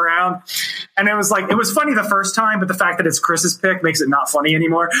dancing around. And it was funny the first time, but the fact that it's Chris's pick makes it not funny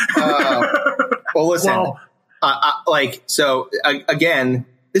anymore. Well, listen, again,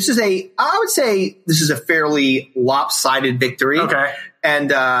 I would say this is a fairly lopsided victory. Okay. And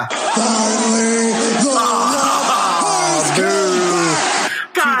to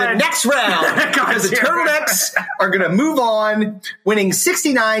the next round, because the Turtlenecks are going to move on, winning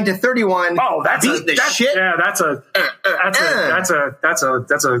 69-31. Oh,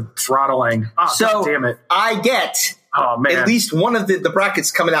 that's a throttling. Oh, so God damn it! I get. Oh man! At least one of the brackets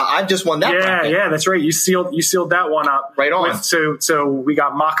coming out. I've just won that. Yeah, that's right. You sealed that one up right on. So we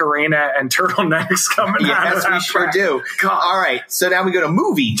got Macarena and Turtlenecks coming out. Yes, we sure do. God. All right, so now we go to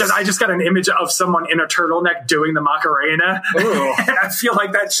movies. I just got an image of someone in a turtleneck doing the Macarena. And I feel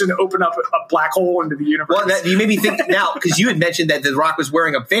like that should open up a black hole into the universe. Well, you made me think now because you had mentioned that The Rock was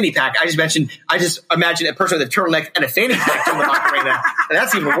wearing a fanny pack. I just imagine a person with a turtleneck and a fanny pack doing the Macarena, and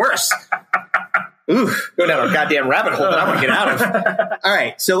that's even worse. Ooh, go down a goddamn rabbit hole that I want to get out of. All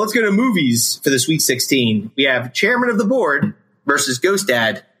right, so let's go to movies for the Sweet 16. We have Chairman of the Board versus Ghost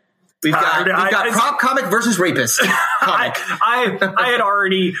Dad. We've got prop comic versus rapist comic. I had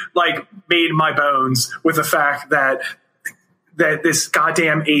already made my bones with the fact that this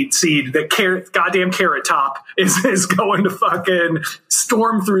goddamn 8 seed, goddamn Carrot Top is going to fucking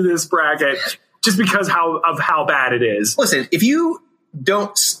storm through this bracket just because of how bad it is. Listen, if you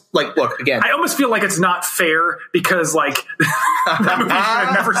don't look again. I almost feel like it's not fair because that movie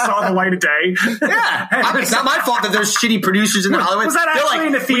never saw the light of day. Yeah, it's not my fault that there's shitty producers in Hollywood. Was that actually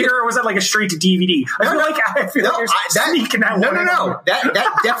in the theater or was that a straight to DVD? I feel like sneaking that one. No.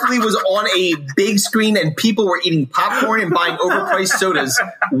 That definitely was on a big screen and people were eating popcorn and buying overpriced sodas,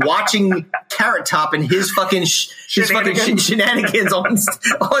 watching Carrot Top and his fucking shenanigans on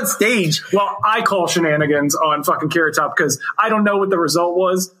stage. Well, I call shenanigans on fucking Carrot Top because I don't know what the result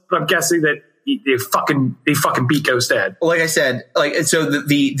was, but I'm guessing that they fucking beat Ghost Dad. Like I said, so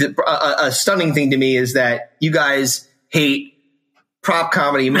a stunning thing to me is that you guys hate prop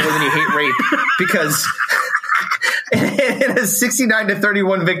comedy more than you hate rape because in a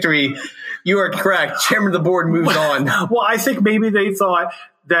 69-31 victory, you are correct. Chairman of the Board moves on. Well, I think maybe they thought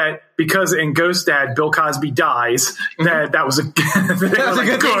that because in Ghost Dad, Bill Cosby dies, that was a good.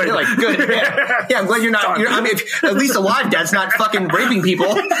 You're like, good. Yeah, I'm glad you're not. At least Alive Dad's not fucking raping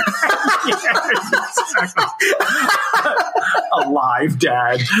people. Alive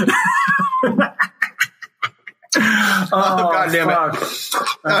Dad. God damn it!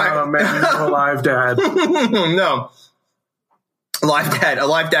 Oh man, Alive Dad. No.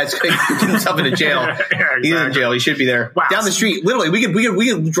 Alive Dad's getting himself into jail. Yeah, exactly. He's in jail. He should be there. Wow. Down the street. Literally, we could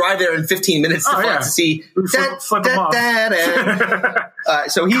drive there in 15 minutes to see. Flip him off.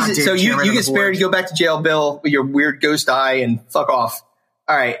 So you get spared. You go back to jail, Bill, with your weird ghost eye, and fuck off.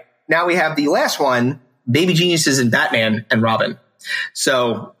 All right. Now we have the last one: Baby Geniuses and Batman and Robin.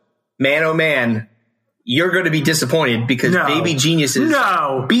 So, man, oh man, you're going to be disappointed because Baby Geniuses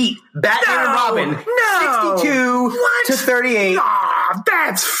beat Batman and Robin 62-38. Nah,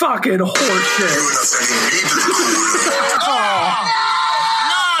 that's fucking horseshit.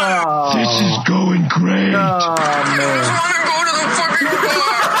 This is going great. Oh, man.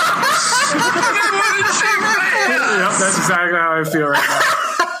 Yep, that's exactly how I feel right now.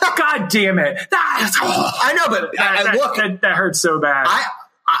 God damn it. I know, but that hurts so bad.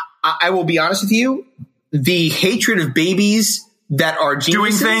 I will be honest with you. The hatred of babies that are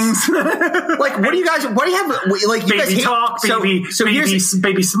geniuses. Doing things. What do you guys, what do you have? Baby guys hate, talk, baby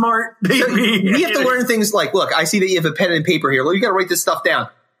smart, baby. We have to learn things look, I see that you have a pen and paper here. You got to write this stuff down.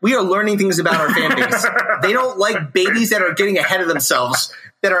 We are learning things about our fan base. They don't like babies that are getting ahead of themselves.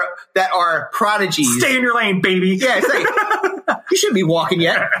 that are prodigies. Stay in your lane, baby. Yeah, it's like, you shouldn't be walking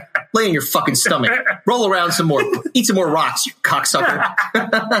yet. Lay on your fucking stomach. Roll around some more. Eat some more rocks, you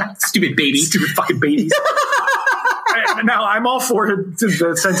cocksucker. Stupid baby. Stupid fucking babies. Now, I'm all for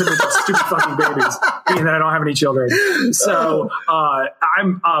the sentiment of stupid fucking babies, being that I don't have any children. So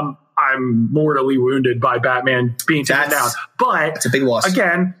I'm mortally wounded by Batman being taken down. But it's a big loss.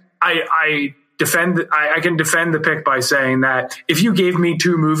 Again, I can defend the pick by saying that if you gave me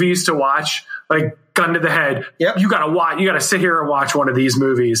 2 movies to watch, like gun to the head, you gotta sit here and watch one of these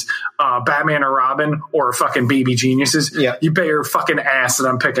movies, Batman or Robin or fucking Baby Geniuses. You bet your fucking ass that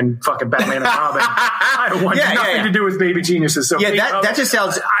I'm picking fucking Batman and Robin. I want nothing to do with Baby Geniuses. So that just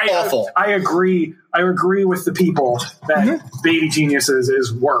sounds awful. I agree with the people that Baby Geniuses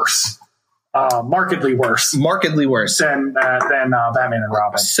is worse. Markedly worse than Batman and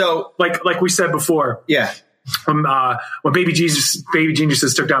Robin. So, like we said before, when Baby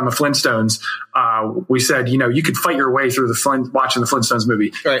Geniuses took down the Flintstones, we said, you could fight your way through watching the Flintstones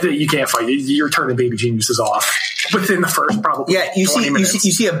movie. Right. You can't fight. You're turning Baby Geniuses off within the first probably 20 minutes.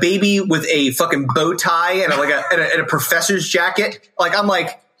 You see a baby with a fucking bow tie and a professor's jacket. Like, I'm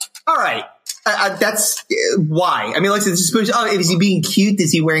like, all right. That's why. I mean, like, is he being cute?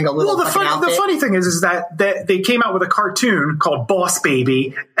 Is he wearing a little? Well, the funny thing is that they came out with a cartoon called Boss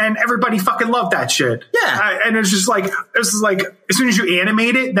Baby, and everybody fucking loved that shit. Yeah, and it's just like as soon as you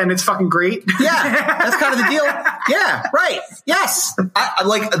animate it, then it's fucking great. Yeah, that's kind of the deal. Yeah, right. Yes, I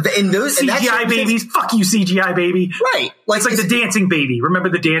like in those CGI babies. Fuck you, CGI baby. Right, it's like the dancing baby. Remember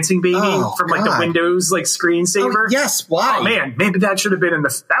the dancing baby from like the Windows screensaver? Oh, yes. Why? Oh man, maybe that should have been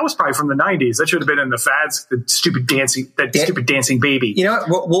that was probably from the 90s. That should have been in the fads. The stupid dancing baby. You know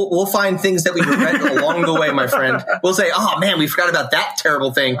what? We'll find things that we regret along the way, my friend. We'll say, oh man, we forgot about that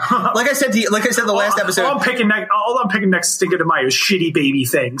terrible thing. Like I said the last episode. All I'm picking next sticking to my is shitty baby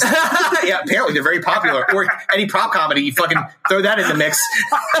things. Yeah, apparently they're very popular. Or any prop comedy, you fucking throw that in the mix.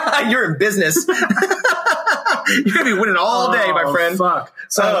 You're in business. You're gonna be winning all day, my friend. Fuck.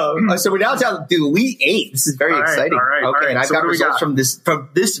 So we're now down to the Elite 8. This is very exciting. All right. And I've got results from this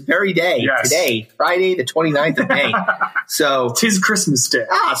very day. Yes. Today, Friday, the 29th of May. So 'tis Christmas Day.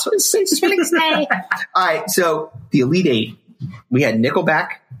 So it's Christmas Day. All right. So the Elite 8, we had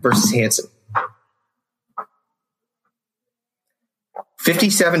Nickelback versus Hanson.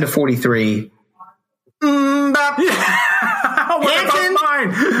 57-43. Hanson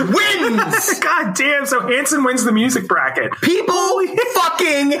wins. God damn! So Hanson wins the music bracket. People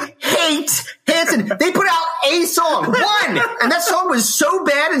fucking hate Hanson. They put out a song, one, and that song was so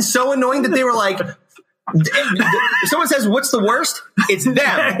bad and so annoying that they were like, if someone says, "What's the worst?" It's them.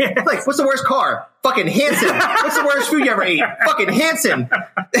 Like, what's the worst car? Fucking Hanson. What's the worst food you ever ate? Fucking Hanson.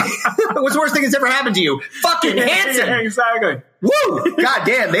 What's the worst thing that's ever happened to you? Fucking Hanson. Yeah, exactly. Woo! God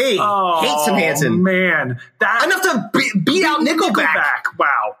damn, they hate some Hanson. Man, enough to beat out Nickelback.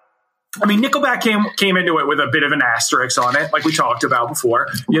 Wow. I mean, Nickelback came into it with a bit of an asterisk on it, like we talked about before.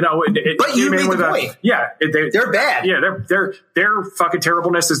 But you made the point. They're bad. Yeah, their fucking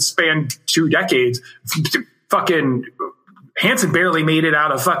terribleness has spanned 2 decades. Fucking Hanson barely made it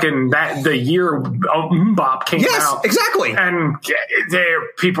out of fucking the year Bop came out. Yes, exactly. And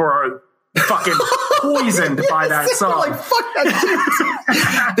people are fucking poisoned by that song. Like, fuck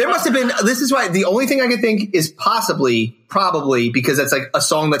that. There must have been. This is why the only thing I could think is probably because that's like a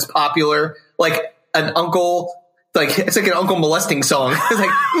song that's popular, like an uncle. Like, it's like an uncle molesting song. It's like,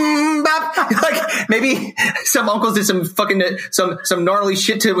 bop. Like, maybe some uncles did some fucking, some gnarly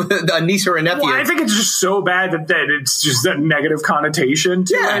shit to a niece or a nephew. Well, I think it's just so bad that it's just a negative connotation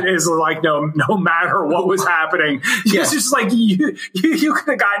to it. Is like, no matter what was happening, it's just like, you could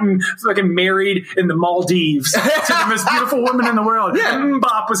have gotten fucking married in the Maldives to the most beautiful woman in the world.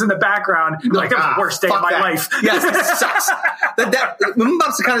 Bop was in the background. Like, that was the worst day of my life. Yes, it sucks.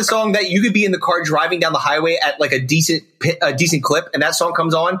 Bop's the kind of song that you could be in the car driving down the highway at like a decent clip, and that song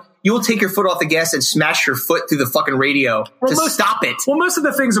comes on, you will take your foot off the gas and smash your foot through the fucking radio to stop it. Well, most of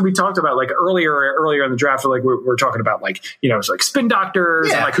the things that we talked about, like earlier in the draft, like we're talking about, like, it's like Spin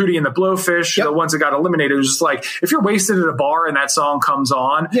Doctors and like Hootie and the Blowfish, the ones that got eliminated. It was just like, if you're wasted at a bar and that song comes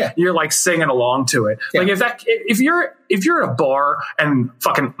on, you're like singing along to it. Like if you're at a bar and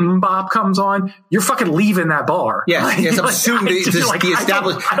fucking Bop comes on, you're fucking leaving that bar. Yeah, yes, I'm suing I'm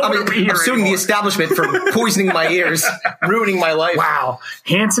suing the establishment for poisoning my ears, ruining my life. Wow,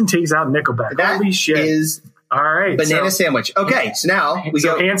 Hanson takes out Nickelback. Holy shit! Is all right. Banana sandwich. Okay, so now we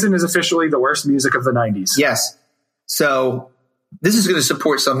go. Hanson is officially the worst music of the 90s. Yes. So this is going to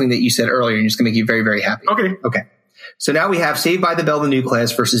support something that you said earlier, and it's going to make you very, very happy. Okay. So now we have Saved by the Bell, the new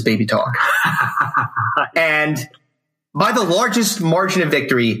class versus Baby Talk, and by the largest margin of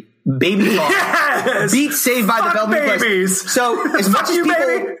victory, Baby Talk beat Saved by the Bell. Babies. So as much as people,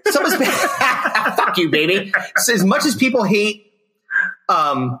 fuck you, baby. So as much as people hate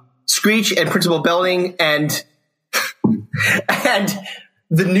Screech and Principal Belding and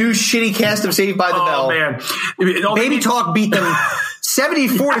the new shitty cast of Saved by the Bell, man. Baby Talk beat them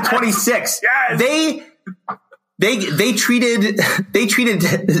 74-26. Yes. They treated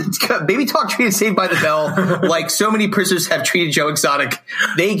Baby Talk treated Saved by the Bell like so many prisoners have treated Joe Exotic.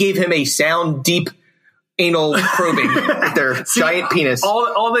 They gave him a sound, deep anal probing with their giant penis.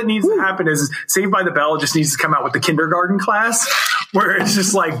 All that needs to happen is Saved by the Bell just needs to come out with the kindergarten class where it's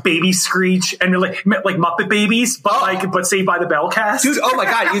just like Baby Screech and like Muppet Babies, but Saved by the Bell cast. Dude, oh my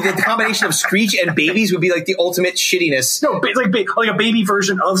God, the combination of Screech and Babies would be like the ultimate shittiness. No, it's like a baby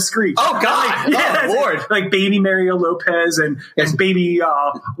version of Screech. Oh God, oh Lord, like Baby Mario Lopez and Baby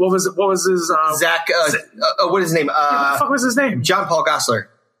what was his Zach? What is his name? What the fuck was his name? John Paul Gosselaar.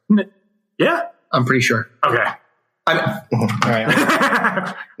 Yeah. I'm pretty sure. Okay. All right.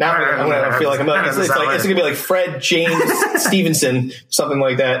 Now I'm gonna feel like it's gonna be like Fred James Stevenson, something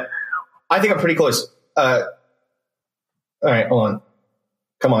like that. I think I'm pretty close. All right, hold on.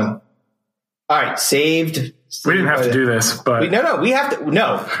 Come on. All right, saved. We didn't have to do this, but we have to.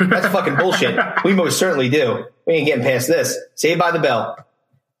 No, that's fucking bullshit. We most certainly do. We ain't getting past this. Saved by the Bell.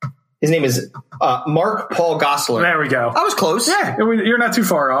 His name is Mark Paul Gosselaar. There we go. I was close. Yeah, you're not too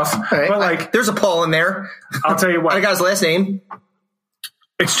far off. Right. But there's a Paul in there. I'll tell you what. I got his last name.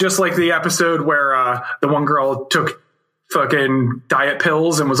 It's just like the episode where the one girl took fucking diet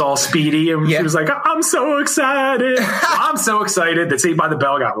pills and was all speedy, and she was like, "I'm so excited! I'm so excited that Saved by the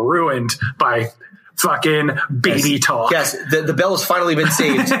Bell got ruined by." Fucking Baby Talk. Yes, the bell has finally been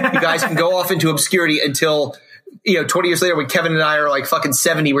saved. You guys can go off into obscurity until 20 years later when Kevin and I are like fucking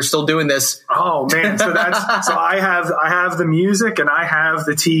 70, we're still doing this. Oh man, so I have the music and I have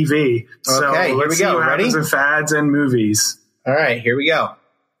the TV. So okay, here we go. What Ready? In fads and movies. All right, here we go.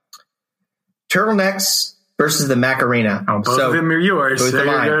 Turtlenecks versus the Macarena. Oh, both of them are yours. Both of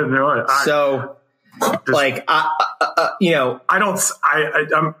mine. So. Like, I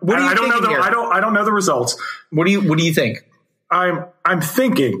don't know the results. What do you think? I'm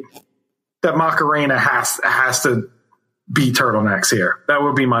thinking that Macarena has to beat Turtlenecks here. That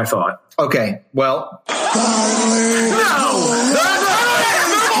would be my thought. Okay. Well,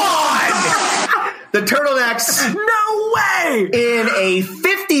 the Turtlenecks. No way! In a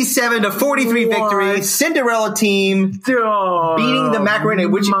 57-43 victory, Cinderella team beating the Macarena,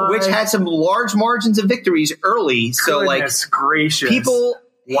 which had some large margins of victories early. So, gracious. People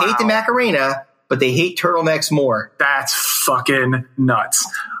hate the Macarena, but they hate Turtlenecks more. That's fucking nuts.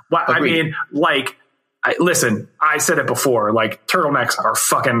 Well, I mean, listen, I said it before, like, Turtlenecks are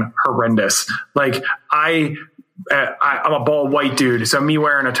fucking horrendous. Like, I'm a bald white dude, so me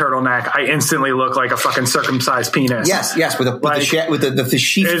wearing a turtleneck, I instantly look like a fucking circumcised penis. Yes, with the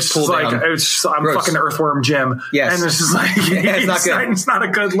sheath pulled down. I'm fucking Earthworm Jim. Yes, and it's just like it's not good. It's not a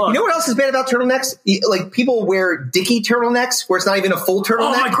good look. You know what else is bad about turtlenecks? Like, people wear dicky turtlenecks where it's not even a full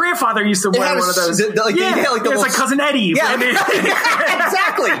turtleneck. Oh, my grandfather used to wear one of those. It's like Cousin Eddie. Yeah,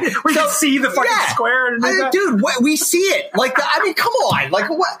 exactly. We can see the fucking square. Dude, we see it. Like, come on. Like,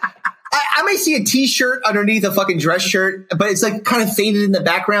 what? I may see a T-shirt underneath a fucking dress shirt, but it's like kind of faded in the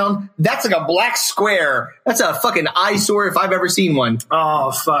background. That's like a black square. That's a fucking eyesore if I've ever seen one.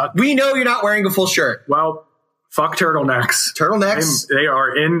 Oh, fuck. We know you're not wearing a full shirt. Well, fuck turtlenecks. Turtlenecks.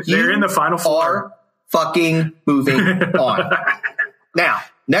 They're in the final four. Are fucking moving on. Now,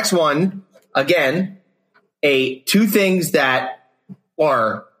 next one, again, two things that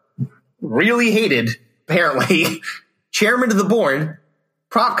are really hated, apparently. Chairman of the Board,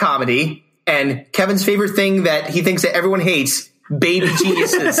 prop comedy, and Kevin's favorite thing that he thinks that everyone hates, baby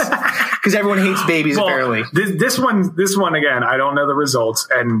geniuses. Because everyone hates babies, apparently. This one, again, I don't know the results,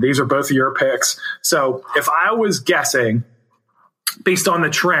 and these are both your picks. So if I was guessing, based on the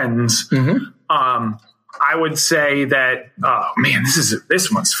trends, I would say that, oh man,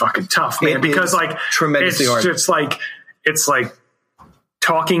 this one's fucking tough, man, because like tremendously hard. It's like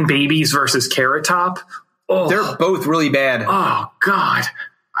Talking Babies versus Carrot Top. Oh, they're both really bad. Oh God,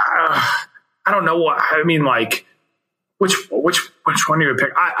 I don't know what I mean. Like, which one do you pick?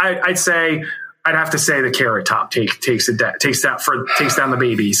 I'd say I'd have to say the Carrot Top takes down the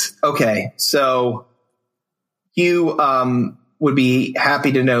babies. Okay, so you would be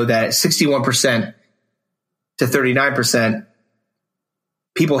happy to know that 61% to 39%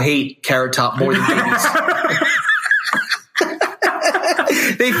 people hate Carrot Top more than babies.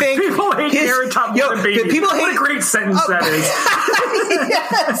 They think people hate Carrot Top more than babies. People hate, what a great sentence that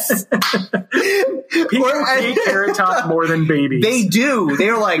is. People hate Carrot Top more than babies. They do.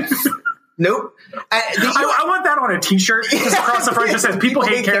 They're like, nope. I want that on a T-shirt just across the front. Just says people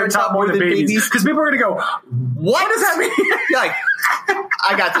hate Carrot Top more than babies, because people are going to go, what does that mean? You're like,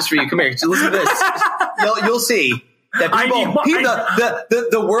 I got this for you. Come here. Listen to this. You'll see that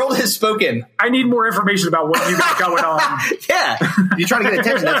the world has spoken. I need more information about what you got going on. Yeah, you're trying to get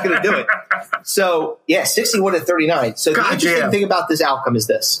attention. That's going to do it. So 61-39. So the interesting thing about this outcome is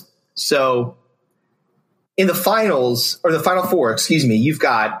this. So in the finals, or the Final Four, excuse me, you've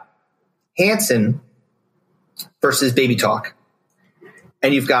got Hanson versus Baby Talk,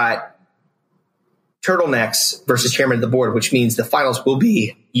 and you've got Turtlenecks versus Chairman of the Board, which means the finals will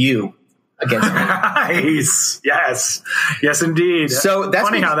be you against me. Nice. Yes, indeed. So that's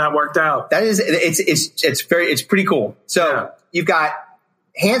funny how that worked out. That is, it's pretty cool. So you've got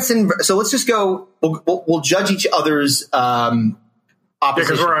Hanson. So let's just go. We'll judge each other's opposition.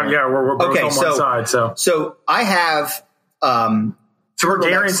 Because we're both on one side. So I have. So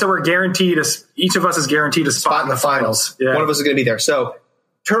we're guaranteed. Each of us is guaranteed a spot in the finals. Yeah. One of us is going to be there. So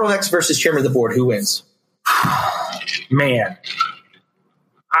Turtlenecks versus Chairman of the Board. Who wins? Man,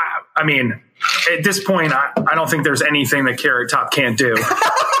 I mean, at this point, I don't think there's anything that Carrot Top can't do.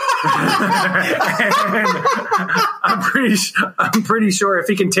 I'm pretty sure if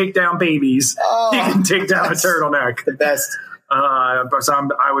he can take down babies, he can take down a turtleneck. The best. So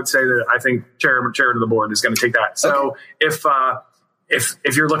I would say that I think chairman of the board is going to take that. So if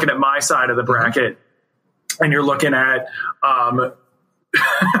you're looking at my side of the bracket and you're looking at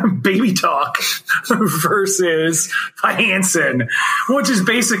Baby Talk versus Hanson, which is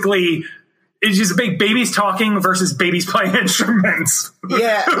basically it's just big babies talking versus babies playing instruments.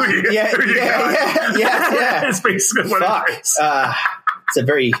 Yeah. It's basically what it is. It's a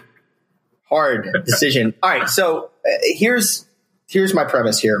very hard decision. All right, so here's my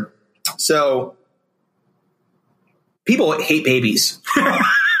premise here. So people hate babies.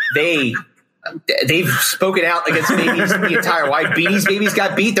 They've spoken out against babies the entire while. Beanie's babies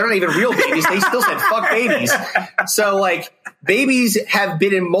got beat. They're not even real babies. They still said fuck babies. So like babies have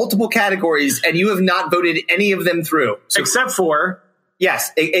been in multiple categories and you have not voted any of them through. So, except for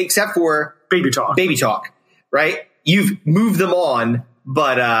Baby Talk, right? You've moved them on,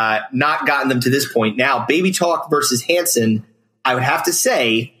 but not gotten them to this point. Now, Baby Talk versus Hanson, I would have to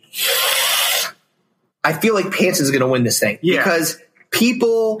say, I feel like Hanson's going to win this thing because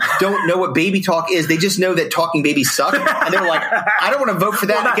people don't know what Baby Talk is. They just know that talking babies suck. And they're like, I don't want to vote for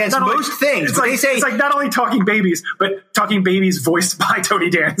that against most things. It's like not only talking babies, but talking babies voiced by Tony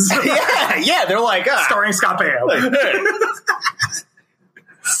Danza. Yeah. They're like, starring Scott Baio.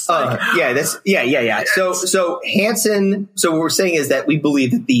 So Hanson. So what we're saying is that we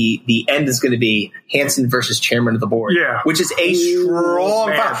believe that the end is going to be Hanson versus Chairman of the Board. Yeah, which is a strong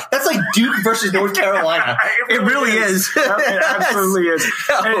fight. That's like Duke versus North Carolina. It really is. It absolutely is.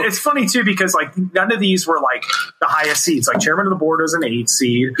 And it's funny too because like none of these were like the highest seeds. Like Chairman of the Board was an 8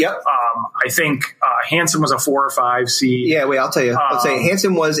 seed. Yep. I think Hanson was a 4 or 5 seed. Yeah. Wait, I'll tell you. I'll say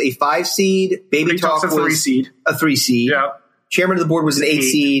Hanson was a 5 seed. Baby Talk was 3 seed. A 3 seed. Yeah. Chairman of the Board was an 8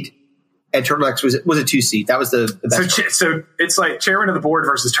 seed, and Turtlenecks was a 2 seed. That was the best. So it's like Chairman of the Board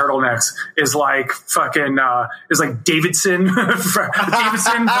versus Turtlenecks is like fucking is like Davidson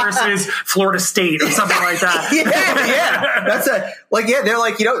versus Florida State or something like that. Yeah. That's they're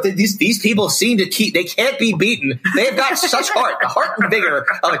like, these people seem to they can't be beaten. They've got such the heart and vigor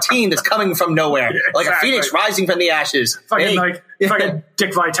of a team that's coming from nowhere, like a phoenix rising from the ashes. Fucking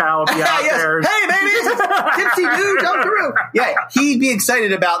Dick Vitale be out there. Hey, baby, Tipsy dude, come through. Yeah, he'd be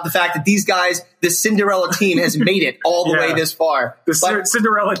excited about the fact that these guys, this Cinderella team, has made it all the way this far. The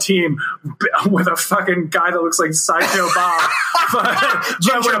Cinderella team with a fucking guy that looks like Sideshow Bob,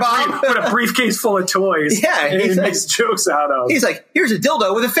 with a briefcase full of toys. Yeah, he makes jokes out of. He's like, here's a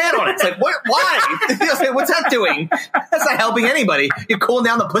dildo with a fan on it. It's like, what? Why? What's that doing? That's not helping anybody. You're cooling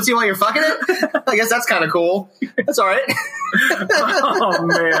down the pussy while you're fucking it? I guess that's kind of cool. That's all right. Oh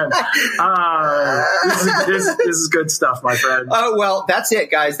man, this is good stuff, my friend. Oh well, that's it,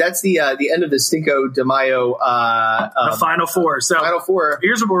 guys. That's the end of the Cinco de Mayo. The Final Four. So Final Four.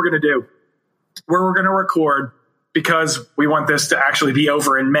 Here's what we're gonna do. We're gonna record because we want this to actually be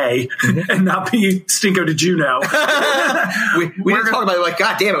over in May and not be Cinco de Juno. we didn't talk about it like,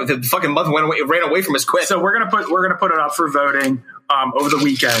 God damn it, the fucking month ran away from us quick. So we're gonna put it up for voting over the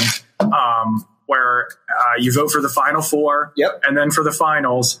weekend. Where you vote for the Final Four, and then for the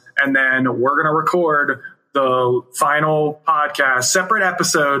finals, and then we're going to record the final podcast, separate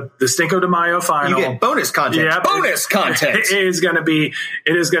episode, the Cinco de Mayo final. You get bonus content. Yeah, bonus content. It is going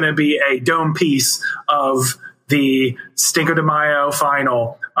to be a dome piece of the Cinco de Mayo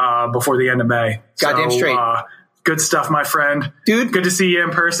final before the end of May. Goddamn straight. Good stuff, my friend. Dude. Good to see you in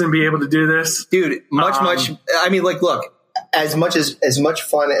person, be able to do this. Dude, much. I mean, like, look, as much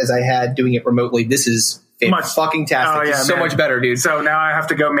fun as I had doing it remotely, this is fucking tastic. Oh, yeah, it's so much better, dude. So now I have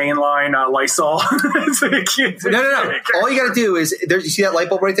to go mainline Lysol. No. All you got to do is, you see that light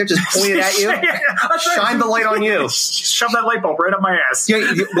bulb right there? Just point it at you. Shine the light on you. Shove that light bulb right up my ass.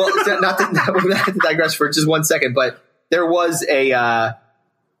 Yeah, well, not to digress for just 1 second, but there was a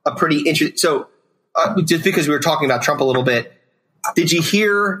pretty interesting. So, just because we were talking about Trump a little bit, did you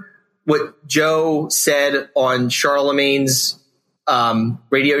hear what Joe said on Charlemagne's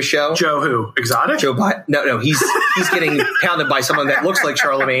radio show? Joe who? Exotic? Joe Biden. No, he's getting pounded by someone that looks like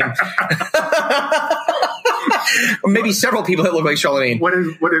Charlemagne. Or maybe several people that look like Charlemagne. What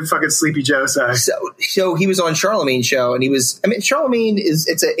did fucking Sleepy Joe say? So he was on Charlemagne's show, and Charlemagne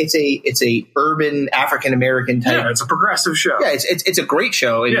it's a urban African American type. Yeah, it's a progressive show. Yeah, it's a great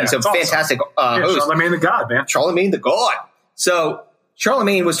show, and he's a fantastic host. Charlemagne the God, man. Charlemagne the God. So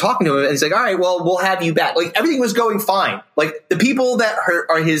Charlemagne was talking to him, and he's like, all right, well, we'll have you back. Like, everything was going fine. Like, the people that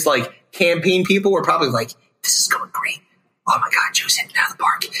are his, like, campaign people were probably like, this is going great. Oh, my God, Joe's hitting out of the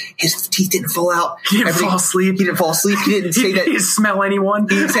park. His teeth didn't fall out. He didn't fall asleep. He didn't say that. He didn't smell anyone.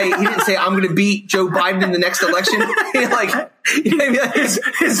 He didn't say I'm going to beat Joe Biden in the next election.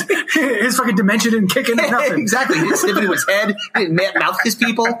 His fucking dementia didn't kick in or nothing. Exactly. He didn't sniff into his head. He didn't mouth kiss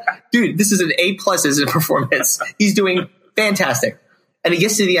people. Dude, this is an A+ as a performance. He's doing fantastic. And he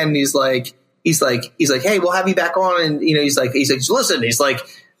gets to the end and he's like, hey, we'll have you back on. And, he's like, listen,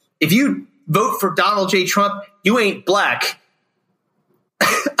 if you vote for Donald J. Trump, you ain't black.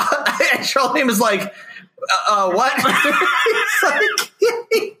 And Charlemagne was like, what?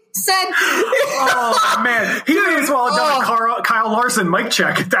 He said, oh man, he may as well have done a Kyle Larson mic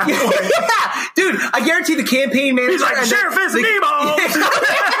check at that point. Yeah, dude, I guarantee the campaign manager. He's like, Sheriff is Nemo.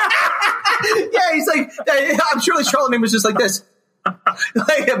 Yeah, he's like, I'm sure Charlemagne was just like this.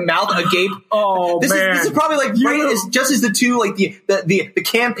 Like a mouth agape. Oh, this is probably like just as the two, like the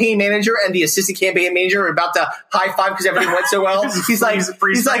campaign manager and the assistant campaign manager are about to high five because everything went so well. He's like,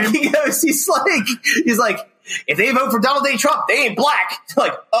 if they vote for Donald J. Trump, they ain't black.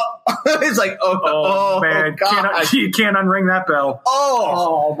 Like, it's like, oh man, God. You can't unring that bell.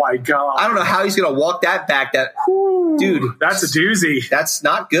 Oh my God. I don't know how he's gonna walk that back. Dude, that's a doozy. That's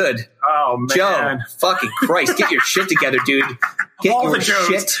not good. Oh man, Joe, fucking Christ, get your shit together, dude. Get all your the Joes.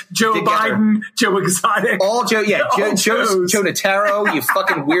 shit Joe together. Biden, Joe Exotic, all Joe. Yeah, Joe Notaro, you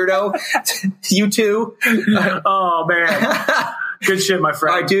fucking weirdo. You too. Oh man, good shit, my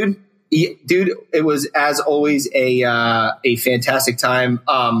friend. All right, dude. Dude, it was as always a fantastic time.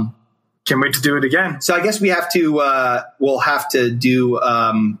 Can't wait to do it again. So I guess we'll have to do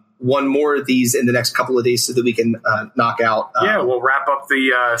one more of these in the next couple of days so that we can knock out. We'll wrap up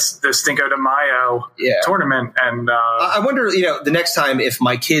the Cinco de Mayo tournament. And I wonder, the next time if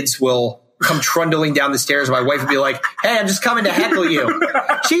my kids will come trundling down the stairs, my wife would be like, hey, I'm just coming to heckle you.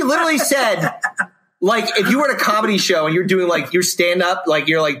 She literally said, like, if you were at a comedy show and you're doing like your stand up, like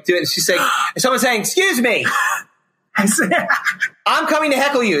you're like doing, she's like, someone's saying, excuse me, I'm coming to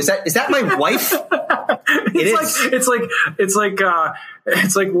heckle you. Is that my wife?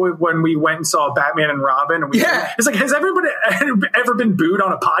 It's like when we went and saw Batman and Robin. And it's like, has everybody ever been booed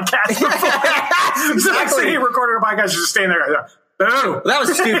on a podcast before? Exactly. It's like sitting here recording a podcast, just standing there. Boo. That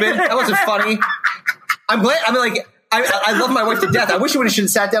was stupid. That wasn't funny. I'm glad. I mean, like, I love my wife to death. I wish she would have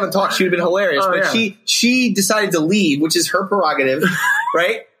sat down and talked. She would have been hilarious. She decided to leave, which is her prerogative,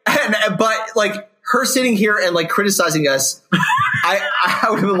 right? But like her sitting here and like criticizing us, I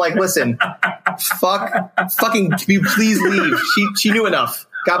would have been like, listen, fucking, can you please leave? She knew enough.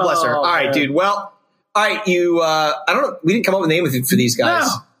 God bless her. All right, dude. Well, all right. You, I don't know. We didn't come up with a name for these guys.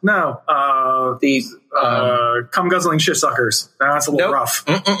 No. Cum guzzling shit suckers. That's a little rough.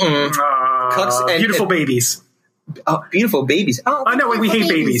 Cucks and beautiful babies. Oh, beautiful babies. Oh, no, we hate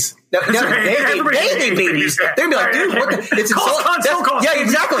babies. No, they hate babies. They're going to be like, dude, what the? It's insulting. Yeah,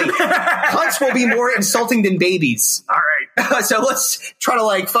 exactly. Cunts will be more insulting than babies. All right. So let's try to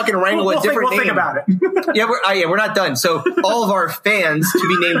like fucking wrangle a different name. We'll think about it. We're not done. So all of our fans to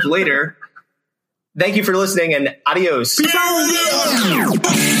be named later, thank you for listening and adios. Peace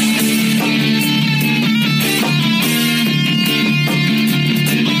out.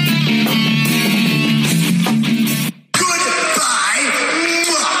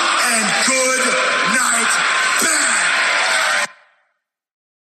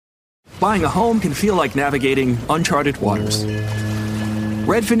 Buying a home can feel like navigating uncharted waters.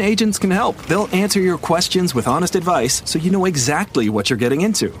 Redfin agents can help. They'll answer your questions with honest advice so you know exactly what you're getting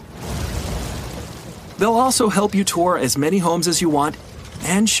into. They'll also help you tour as many homes as you want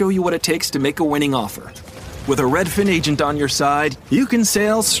and show you what it takes to make a winning offer. With a Redfin agent on your side, you can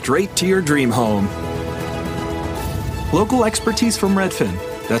sail straight to your dream home. Local expertise from Redfin.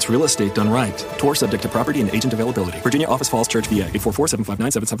 That's real estate done right. Tour subject to property and agent availability. Virginia Office Falls Church, VA.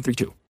 844-759-7732.